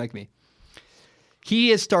 2015 like me. He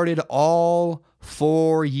has started all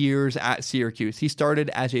 4 years at Syracuse. He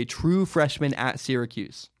started as a true freshman at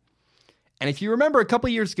Syracuse. And if you remember a couple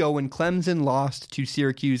years ago when Clemson lost to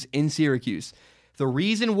Syracuse in Syracuse, the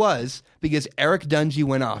reason was because Eric Dungey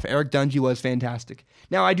went off. Eric Dungey was fantastic.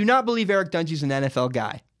 Now, I do not believe Eric Dungey's an NFL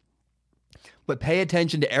guy, but pay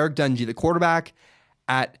attention to Eric Dungey, the quarterback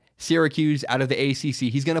at Syracuse out of the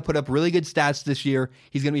ACC. He's going to put up really good stats this year.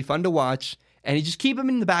 He's going to be fun to watch, and you just keep him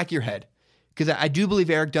in the back of your head because I do believe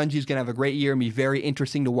Eric Dungey is going to have a great year and be very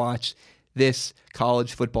interesting to watch this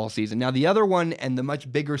college football season. Now, the other one and the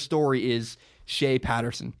much bigger story is Shea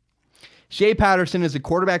Patterson. Shea Patterson is a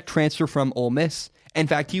quarterback transfer from Ole Miss. In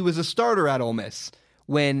fact, he was a starter at Ole Miss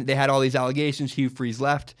when they had all these allegations. Hugh Freeze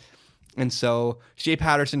left. And so Shea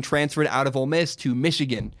Patterson transferred out of Ole Miss to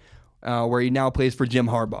Michigan, where he now plays for Jim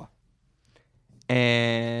Harbaugh.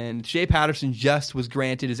 And Shea Patterson just was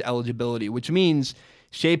granted his eligibility, which means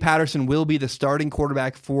Shea Patterson will be the starting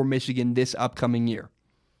quarterback for Michigan this upcoming year.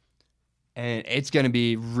 And it's going to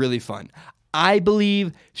be really fun. I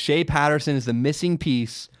believe Shea Patterson is the missing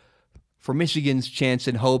piece for Michigan's chance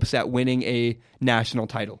and hopes at winning a national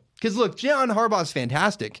title. Because look, John Harbaugh is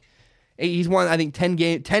fantastic. He's won, I think, 10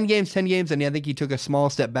 games, and I think he took a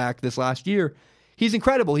small step back this last year. He's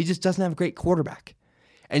incredible. He just doesn't have a great quarterback.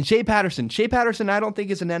 And Shea Patterson, I don't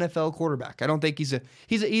think is an NFL quarterback. I don't think he's a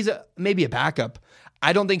maybe a backup.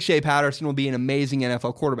 I don't think Shea Patterson will be an amazing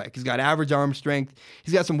NFL quarterback. He's got average arm strength.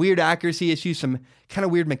 He's got some weird accuracy issues, some kind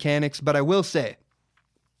of weird mechanics. But I will say,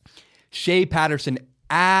 Shea Patterson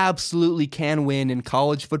absolutely can win in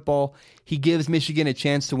college football. He gives Michigan a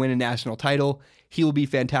chance to win a national title. He will be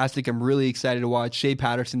fantastic. I'm really excited to watch Shea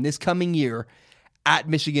Patterson this coming year at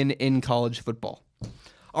Michigan in college football.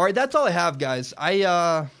 All right, that's all I have, guys.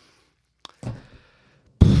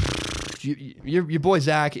 Your boy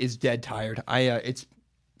Zach is dead tired. It's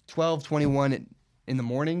 12:21 in the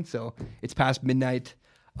morning, so it's past midnight.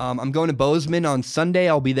 I'm going to Bozeman on Sunday.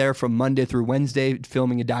 I'll be there from Monday through Wednesday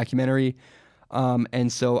filming a documentary. And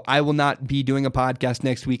so I will not be doing a podcast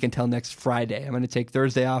next week until next Friday. I'm going to take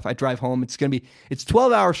Thursday off. I drive home. It's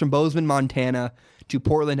 12 hours from Bozeman, Montana to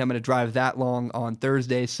Portland. I'm going to drive that long on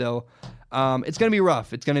Thursday. So it's going to be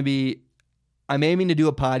rough. I'm aiming to do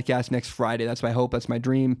a podcast next Friday. That's my hope. That's my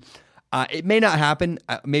dream. It may not happen.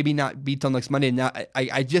 Maybe not be till next Monday. Now,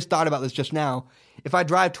 I just thought about this just now. If I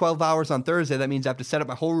drive 12 hours on Thursday, that means I have to set up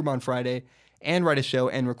my whole room on Friday and write a show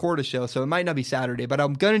and record a show. So it might not be Saturday, but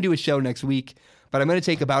I'm going to do a show next week. But I'm going to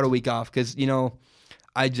take about a week off because,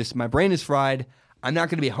 my brain is fried. I'm not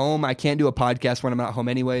going to be home. I can't do a podcast when I'm not home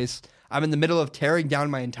anyways. I'm in the middle of tearing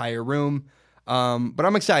down my entire room. But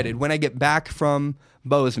I'm excited. When I get back from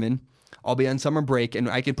Bozeman, I'll be on summer break and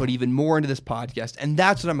I can put even more into this podcast. And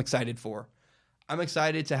that's what I'm excited for. I'm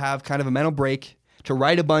excited to have kind of a mental break, to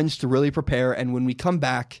write a bunch, to really prepare. And when we come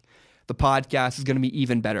back, the podcast is going to be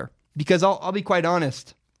even better. Because I'll be quite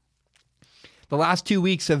honest, the last 2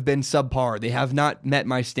 weeks have been subpar. They have not met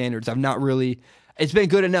my standards. It's been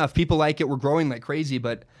good enough. People like it. We're growing like crazy.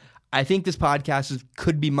 But I think this podcast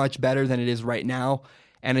could be much better than it is right now.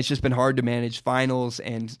 And it's just been hard to manage finals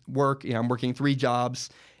and work. I'm working 3 jobs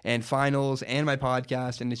and finals and my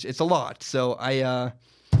podcast, and it's a lot. So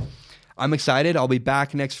I'm excited. I'll be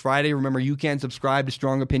back next Friday. Remember, you can subscribe to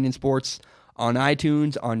Strong Opinion Sports on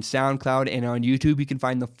iTunes, on SoundCloud, and on YouTube. You can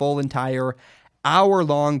find the full entire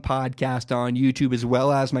hour-long podcast on YouTube, as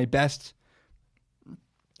well as my best,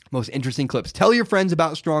 most interesting clips. Tell your friends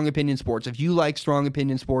about Strong Opinion Sports. If you like Strong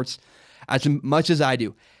Opinion Sports as much as I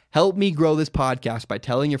do, help me grow this podcast by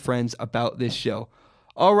telling your friends about this show.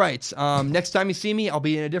 All right. Next time you see me, I'll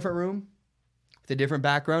be in a different room with a different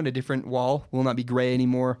background, a different wall. Will not be gray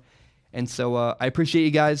anymore. And so I appreciate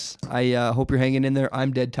you guys. I hope you're hanging in there.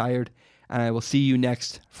 I'm dead tired. And I will see you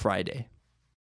next Friday.